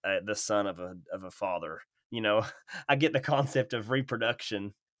the son of a father. You know, I get the concept of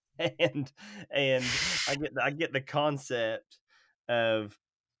reproduction, and I get the concept of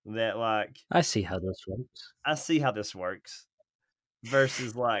that. Like, I see how this works. I see how this works.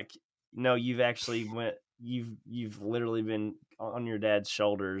 Versus like, no, you've literally been on your dad's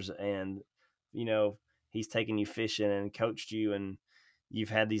shoulders, and you know, he's taken you fishing and coached you, and you've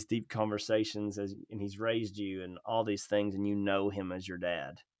had these deep conversations and he's raised you and all these things, and you know him as your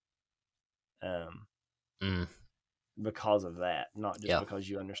dad, um Mm, because of that, not just yeah. because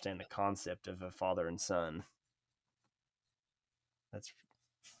you understand the concept of a father and son. That's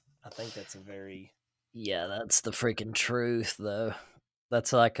I think that's a very Yeah, that's the freaking truth, though.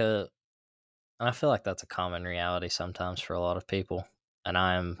 That's like I feel like that's a common reality sometimes for a lot of people. And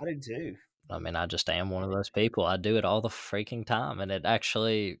I do too. I mean, I just am one of those people. I do it all the freaking time. And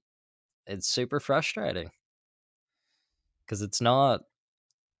it's super frustrating because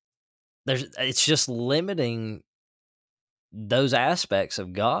it's just limiting those aspects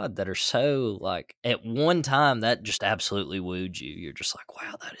of God that are so, like, at one time that just absolutely wooed you. You're just like,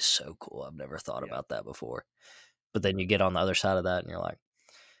 wow, that is so cool. I've never thought Yeah. about that before. But then you get on the other side of that and you're like,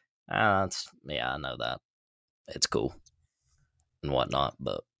 yeah, I know that. It's cool and whatnot,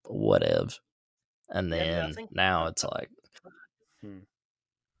 but whatevs. And Yeah, dude, I then think now it's like, hmm.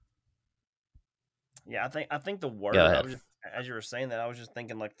 Yeah, I think the go word, I ahead. was just, as you were saying that, I was just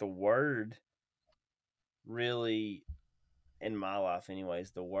thinking like the word really, in my life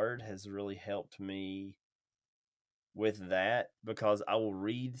anyways, the word has really helped me with that, because I will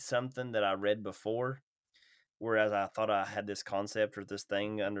read something that I read before, whereas I thought I had this concept or this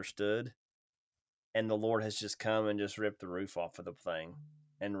thing understood, and the Lord has just come and just ripped the roof off of the thing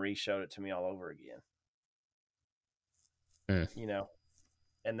and re-showed it to me all over again. Mm. You know,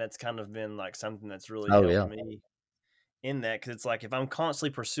 and that's kind of been like something that's really Oh, helped yeah. me in that, because it's like if I'm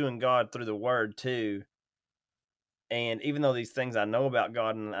constantly pursuing God through the word too, and even though these things I know about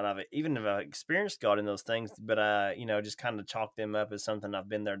God, and I've even if I've experienced God in those things, but I, you know, just kind of chalk them up as something I've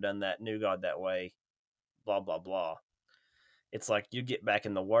been there, done that, knew God that way, blah blah blah. It's like you get back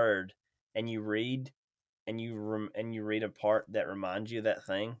in the Word and you read, and you read a part that reminds you of that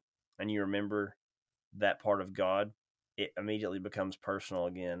thing, and you remember that part of God. It immediately becomes personal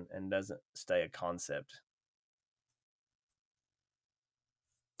again and doesn't stay a concept.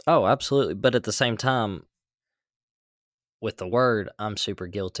 Oh, absolutely. But at the same time, with the word, I'm super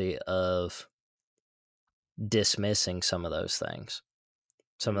guilty of dismissing some of those things.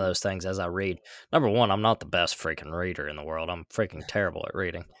 Some of Mm. those things as I read. Number one, I'm not the best freaking reader in the world. I'm freaking terrible at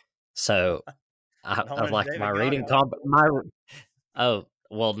reading. So I Knowledge like my David reading Goggins. oh,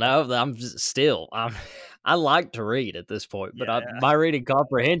 well, no, I like to read at this point, but Yeah, my reading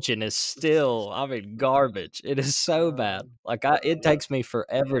comprehension is still, I mean, garbage. It is yeah. so bad. Like it Yeah. takes me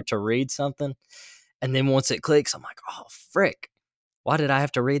forever to read something, and then once it clicks, I'm like, oh frick, why did I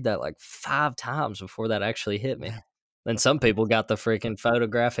have to read that like 5 times before that actually hit me? Then some people got the freaking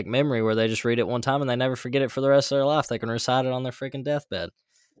photographic memory where they just read it one time and they never forget it for the rest of their life. They can recite it on their freaking deathbed.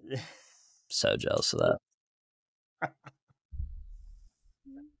 Yeah. So jealous of that.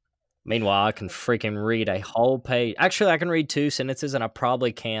 Meanwhile, I can freaking read a whole page. Actually, I can read 2 sentences and I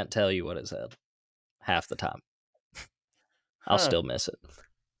probably can't tell you what it said half the time. I'll Huh. still miss it.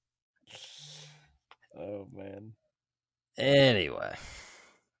 Oh man. Anyway,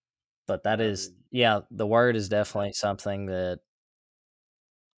 but that No, is, dude. yeah, the word is definitely something that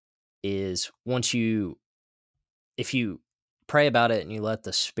is, if you pray about it and you let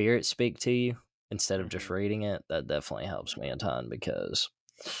the Spirit speak to you instead of just Mm-hmm. reading it, that definitely helps me a ton, because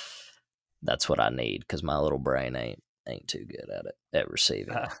that's what I need, because my little brain ain't too good at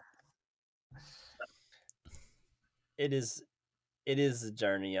receiving it. It is. It is a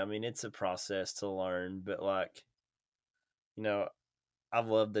journey. I mean, it's a process to learn, but like, you know, I've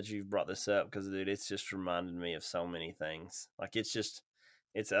loved that you've brought this up, because dude, it's just reminded me of so many things. Like, it's just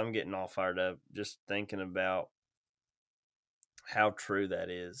I'm getting all fired up just thinking about how true that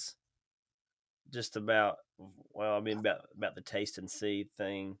is. Just about, well, I mean, about the taste and see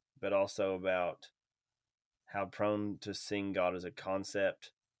thing, but also about how prone to seeing God as a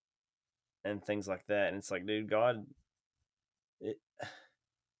concept and things like that. And it's like, dude, God, it,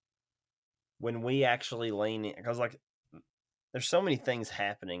 when we actually lean in, because like there's so many things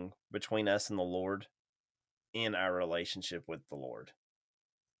happening between us and the Lord in our relationship with the Lord.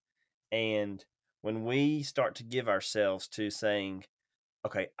 And when we start to give ourselves to saying,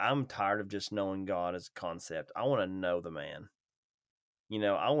 okay, I'm tired of just knowing God as a concept. I want to know the man.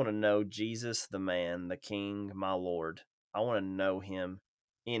 I want to know Jesus, the man, the King, my Lord. I want to know him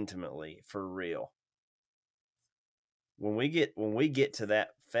intimately for real. When we get to that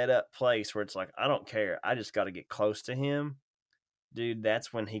fed up place where it's like, I don't care, I just got to get close to him, dude,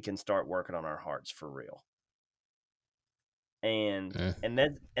 that's when he can start working on our hearts for real. And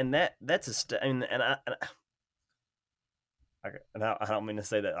that's I don't mean to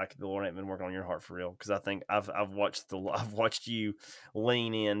say that like the Lord ain't been working on your heart for real, because I think I've watched you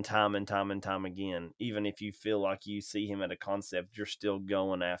lean in time and time and time again. Even if you feel like you see him at a concept, you're still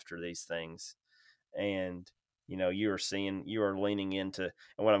going after these things, and you are leaning into.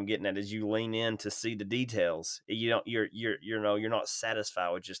 And what I'm getting at is you lean in to see the details. You're not satisfied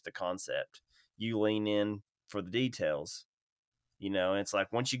with just the concept. You lean in for the details. And it's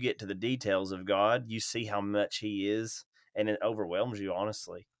like once you get to the details of God, you see how much he is, and it overwhelms you,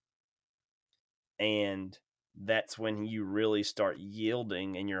 honestly. And that's when you really start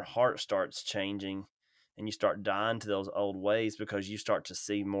yielding and your heart starts changing, and you start dying to those old ways, because you start to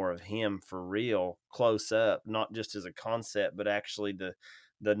see more of him for real, close up, not just as a concept, but actually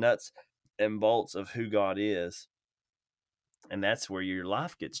the nuts and bolts of who God is. And that's where your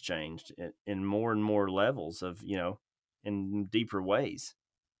life gets changed in more and more levels of, in deeper ways.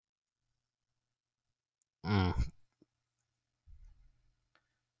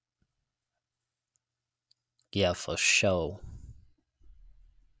 Yeah, for sure.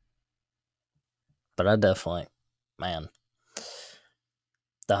 But I definitely, man,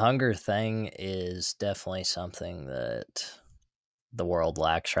 the hunger thing is definitely something that the world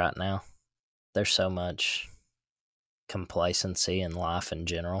lacks right now. There's so much complacency in life in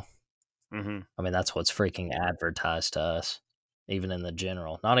general. Mm-hmm. I mean, that's what's freaking advertised to us, even in the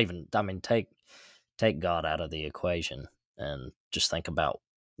general. Not even, I mean, take God out of the equation and just think about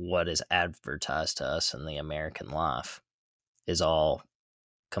what is advertised to us in the American life is all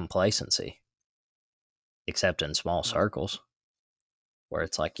complacency, except in small circles where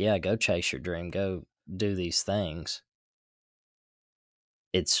it's like, yeah, go chase your dream, go do these things.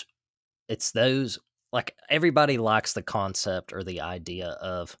 It's those, like, everybody likes the concept or the idea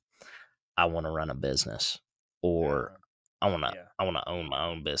of, I want to run a business, or I want to own my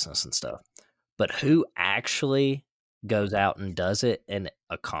own business and stuff. But who actually goes out and does it and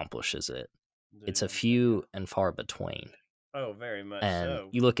accomplishes it? Dude, It's a few and far between. Oh, very much And so.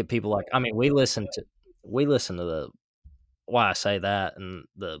 you look at people like, I mean, we listen to the, why I say that, and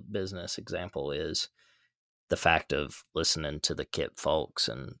the business example is the fact of listening to the Kip Folks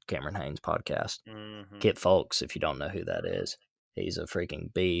and Cameron Haynes podcast. Mm-hmm. Kip Folks, if you don't know who that is, he's a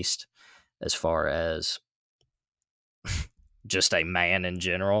freaking beast as far as just a man in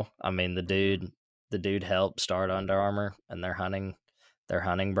general. I mean, the dude helped start Under Armour and their hunting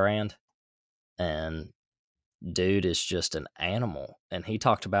brand, and dude is just an animal. And he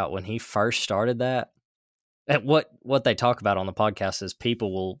talked about when he first started that. And what they talk about on the podcast is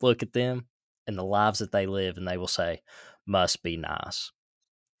people will look at them and the lives that they live, and they will say, "Must be nice."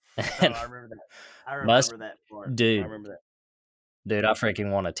 And I remember that. I remember that part. Dude, I remember that. Dude, I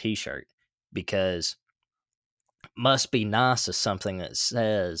freaking want a T-shirt, because "must be nice" is something that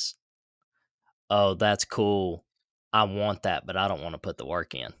says, "Oh, that's cool. I want that, but I don't want to put the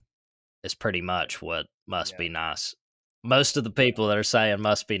work in." It's pretty much what "must be nice." Most of the people that are saying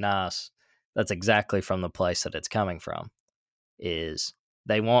 "must be nice," that's exactly from the place that it's coming from. Is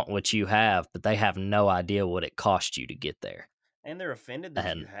they want what you have, but they have no idea what it cost you to get there. And they're offended that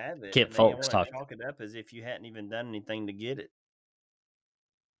you And have it, Kip and they Folks want to chalk it up as if you hadn't even done anything to get it.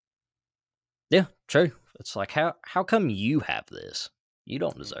 Yeah, true. It's like, how come you have this? You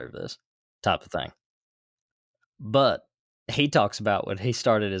don't deserve this, type of thing. But he talks about when he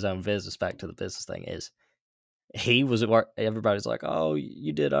started his own business, back to the business thing, is he was at work. Everybody's like, "Oh,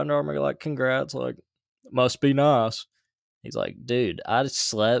 you did Under Armour, like, congrats, like, must be nice." He's like, "Dude, I just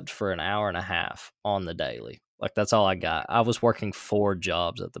slept for an hour and a half on the daily. Like, that's all I got. I was working 4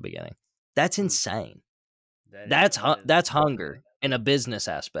 jobs at the beginning." That's insane. That's hunger in a business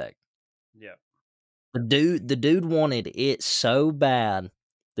aspect. Yeah. The dude wanted it so bad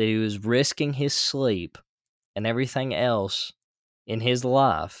that he was risking his sleep and everything else in his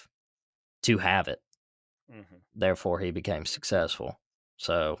life to have it. Mm-hmm. Therefore, he became successful.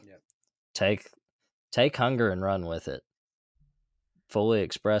 So Yep. take hunger and run with it. Fully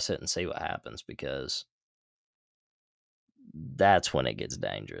express it and see what happens, because that's when it gets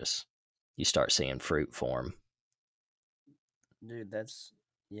dangerous. You start seeing fruit form. Dude, that's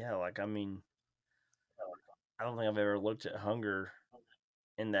like I mean, I don't think I've ever looked at hunger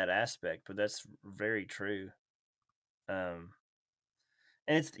in that aspect, but that's very true. Um,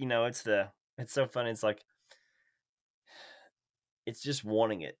 and it's so funny. It's like it's just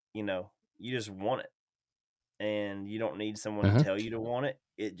wanting it. You just want it, and you don't need someone to Mm-hmm. tell you to want it.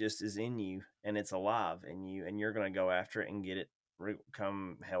 It just is in you, and it's alive in you, and you're gonna go after it and get it,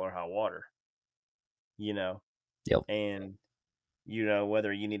 come hell or high water. You know, Yep. and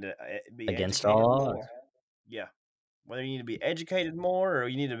whether you need to be Against educated all more, odds. yeah, whether you need to be educated more or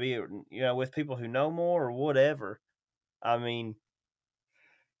you need to be with people who know more or whatever. I mean,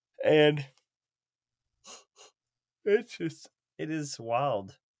 and it is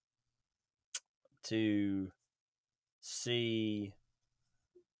wild to see.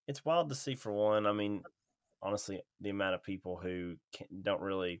 It's wild to see, for one. I mean, honestly, the amount of people who don't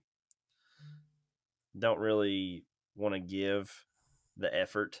really want to give the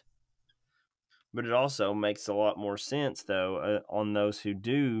effort. But it also makes a lot more sense, though, on those who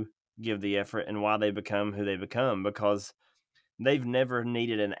do give the effort and why they become who they become, because they've never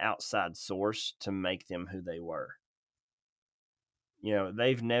needed an outside source to make them who they were.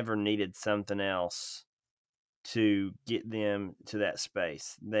 They've never needed something else to get them to that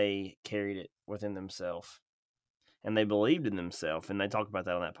space. They carried it within themselves, and they believed in themselves. And they talk about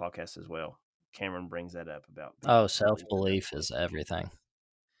that on that podcast as well. Cameron brings that up about people Oh, who believe in self-belief themselves. is everything.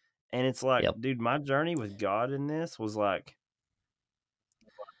 And it's like, Yep. dude, my journey with God in this was like,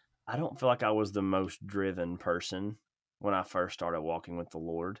 I don't feel like I was the most driven person when I first started walking with the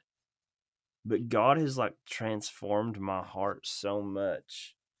Lord. But God has like transformed my heart so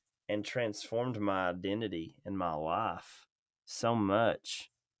much and transformed my identity in my life so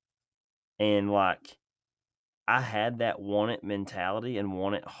much. And like I had that want it mentality and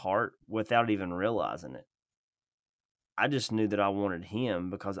want it heart without even realizing it. I just knew that I wanted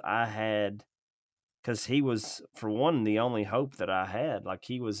him because he was, for one, the only hope that I had. Like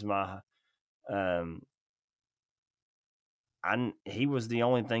he was my um he was the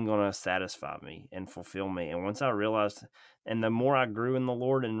only thing going to satisfy me and fulfill me. And once I realized, and the more I grew in the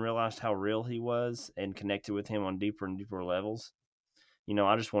Lord and realized how real he was and connected with him on deeper and deeper levels,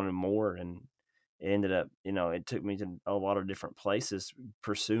 I just wanted more. And it ended up, it took me to a lot of different places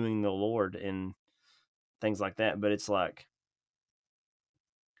pursuing the Lord and things like that. But it's like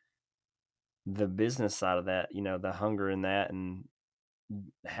the business side of that, the hunger in that and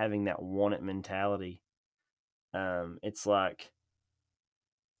having that want it mentality. It's like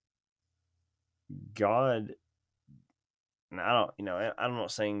God, and I'm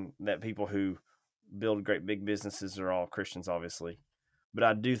not saying that people who build great big businesses are all Christians, obviously, but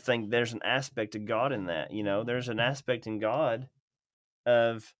I do think there's an aspect of God in that. There's an aspect in God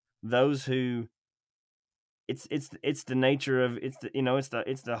of those who it's the nature of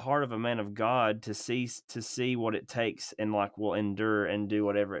it's the heart of a man of God to see what it takes and like will endure and do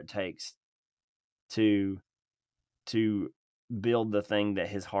whatever it takes to build the thing that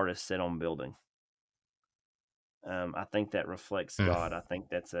his heart is set on building. I think that reflects God. I think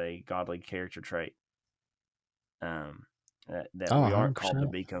that's a godly character trait. That Oh, we aren't called to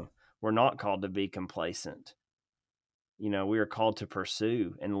 100%. be we're not called to be complacent. We are called to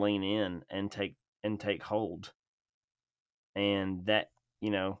pursue and lean in and take hold. And that,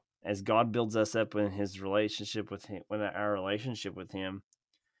 as God builds us up in his relationship with him, with our relationship with him,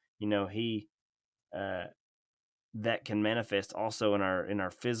 he uh that can manifest also in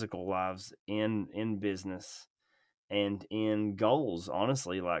our physical lives, in business and in goals.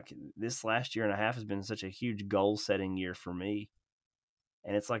 Honestly, like this last year and a half has been such a huge goal setting year for me.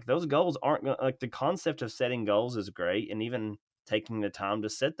 And it's like those goals aren't gonna, like, the concept of setting goals is great, and even taking the time to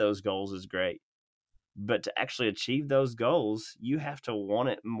set those goals is great. But to actually achieve those goals, you have to want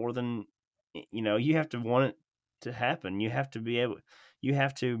it more than you have to want it to happen. You have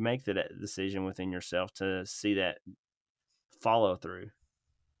to make that decision within yourself to see that follow through.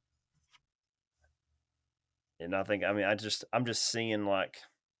 And I think, I mean, I'm just seeing like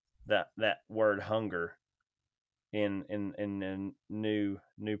that word hunger in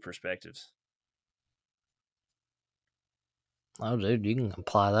new perspectives. Oh, dude, you can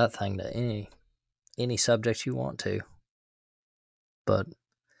apply that thing to any subject you want to, but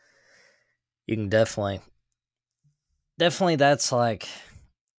you can definitely that's like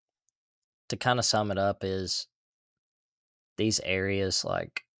to kind of sum it up is these areas,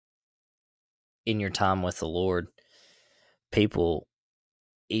 like in your time with the Lord, people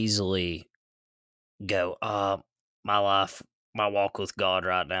easily go, my life, my walk with God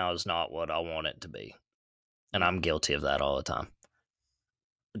right now is not what I want it to be. And I'm guilty of that all the time.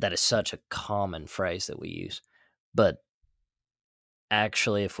 That is such a common phrase that we use. But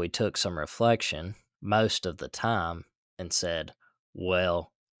actually, if we took some reflection most of the time and said,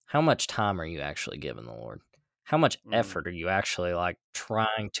 well, how much time are you actually giving the Lord? How much effort are you actually like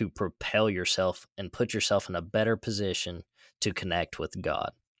trying to propel yourself and put yourself in a better position to connect with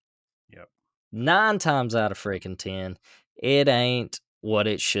God? Yep. 9 times out of freaking 10, it ain't what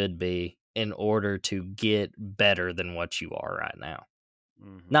it should be in order to get better than what you are right now.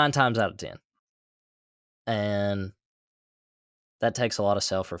 9 times out of 10. And that takes a lot of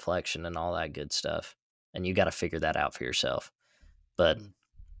self-reflection and all that good stuff. And you got to figure that out for yourself. But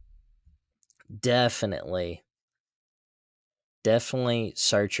definitely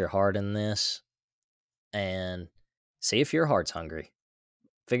search your heart in this and see if your heart's hungry.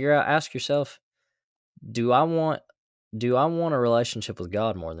 Figure out, ask yourself, do I want a relationship with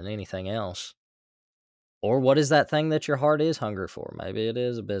God more than anything else? Or what is that thing that your heart is hungry for? Maybe it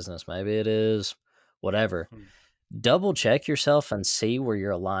is a business, maybe it is whatever. Double check yourself and see where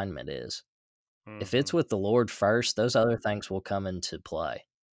your alignment is. If it's with the Lord first, those other things will come into play.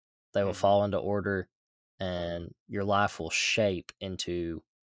 They will fall into order, and your life will shape into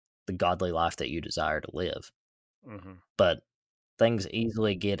the godly life that you desire to live. But things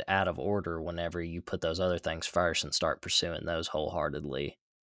easily get out of order whenever you put those other things first and start pursuing those wholeheartedly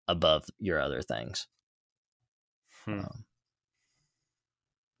above your other things.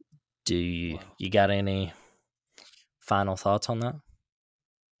 Do you got any final thoughts on that?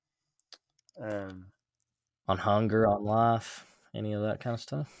 On hunger, on life, any of that kind of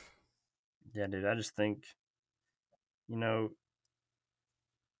stuff? Yeah, dude, I just think,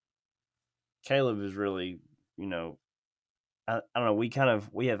 Caleb is really, I don't know,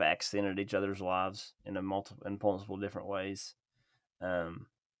 we have accented each other's lives in multiple different ways. And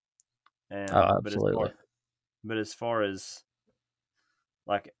absolutely. But as far as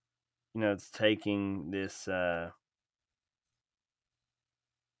like, it's taking this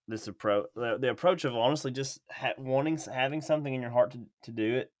this approach, the approach of honestly just having something in your heart to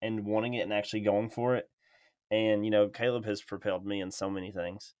do it and wanting it and actually going for it. And Caleb has propelled me in so many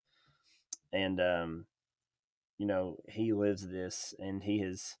things, and he lives this, and he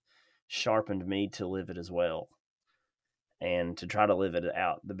has sharpened me to live it as well, and to try to live it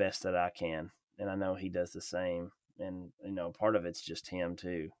out the best that I can. And I know he does the same. And part of it's just him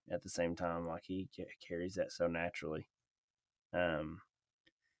too. At the same time, like he carries that so naturally.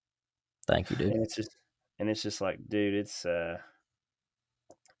 Thank you, dude. And it's just like, dude, it's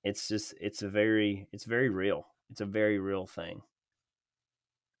very real. It's a very real thing.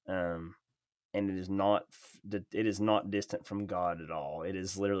 And it is not distant from God at all. It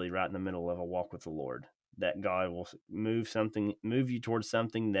is literally right in the middle of a walk with the Lord. That God will move you towards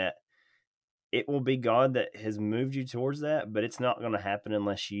something that it will be God that has moved you towards that, but it's not going to happen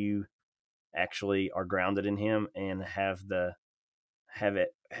unless you actually are grounded in Him and have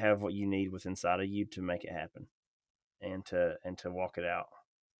what you need within inside of you to make it happen, and to walk it out.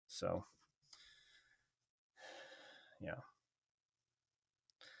 So, yeah,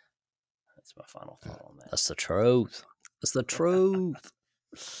 that's my final thought on that. That's the truth. That's the truth.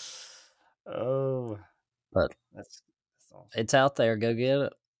 Oh, but that's awesome. It's out there. Go get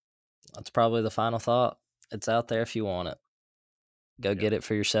it. That's probably the final thought. It's out there if you want it. Go get it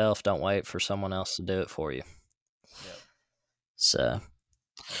for yourself. Don't wait for someone else to do it for you. Yep. So,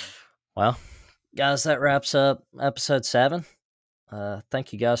 well, guys, that wraps up episode 7.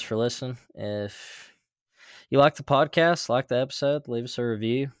 Thank you guys for listening. If you like the podcast, like the episode, leave us a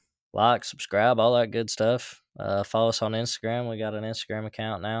review, like, subscribe, all that good stuff. Follow us on Instagram. We got an Instagram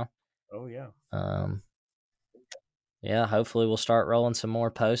account now. Oh, yeah. Yeah, hopefully we'll start rolling some more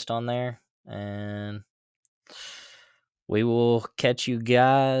posts on there, and we will catch you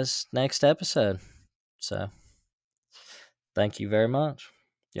guys next episode. So, thank you very much.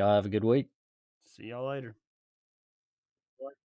 Y'all have a good week. See y'all later.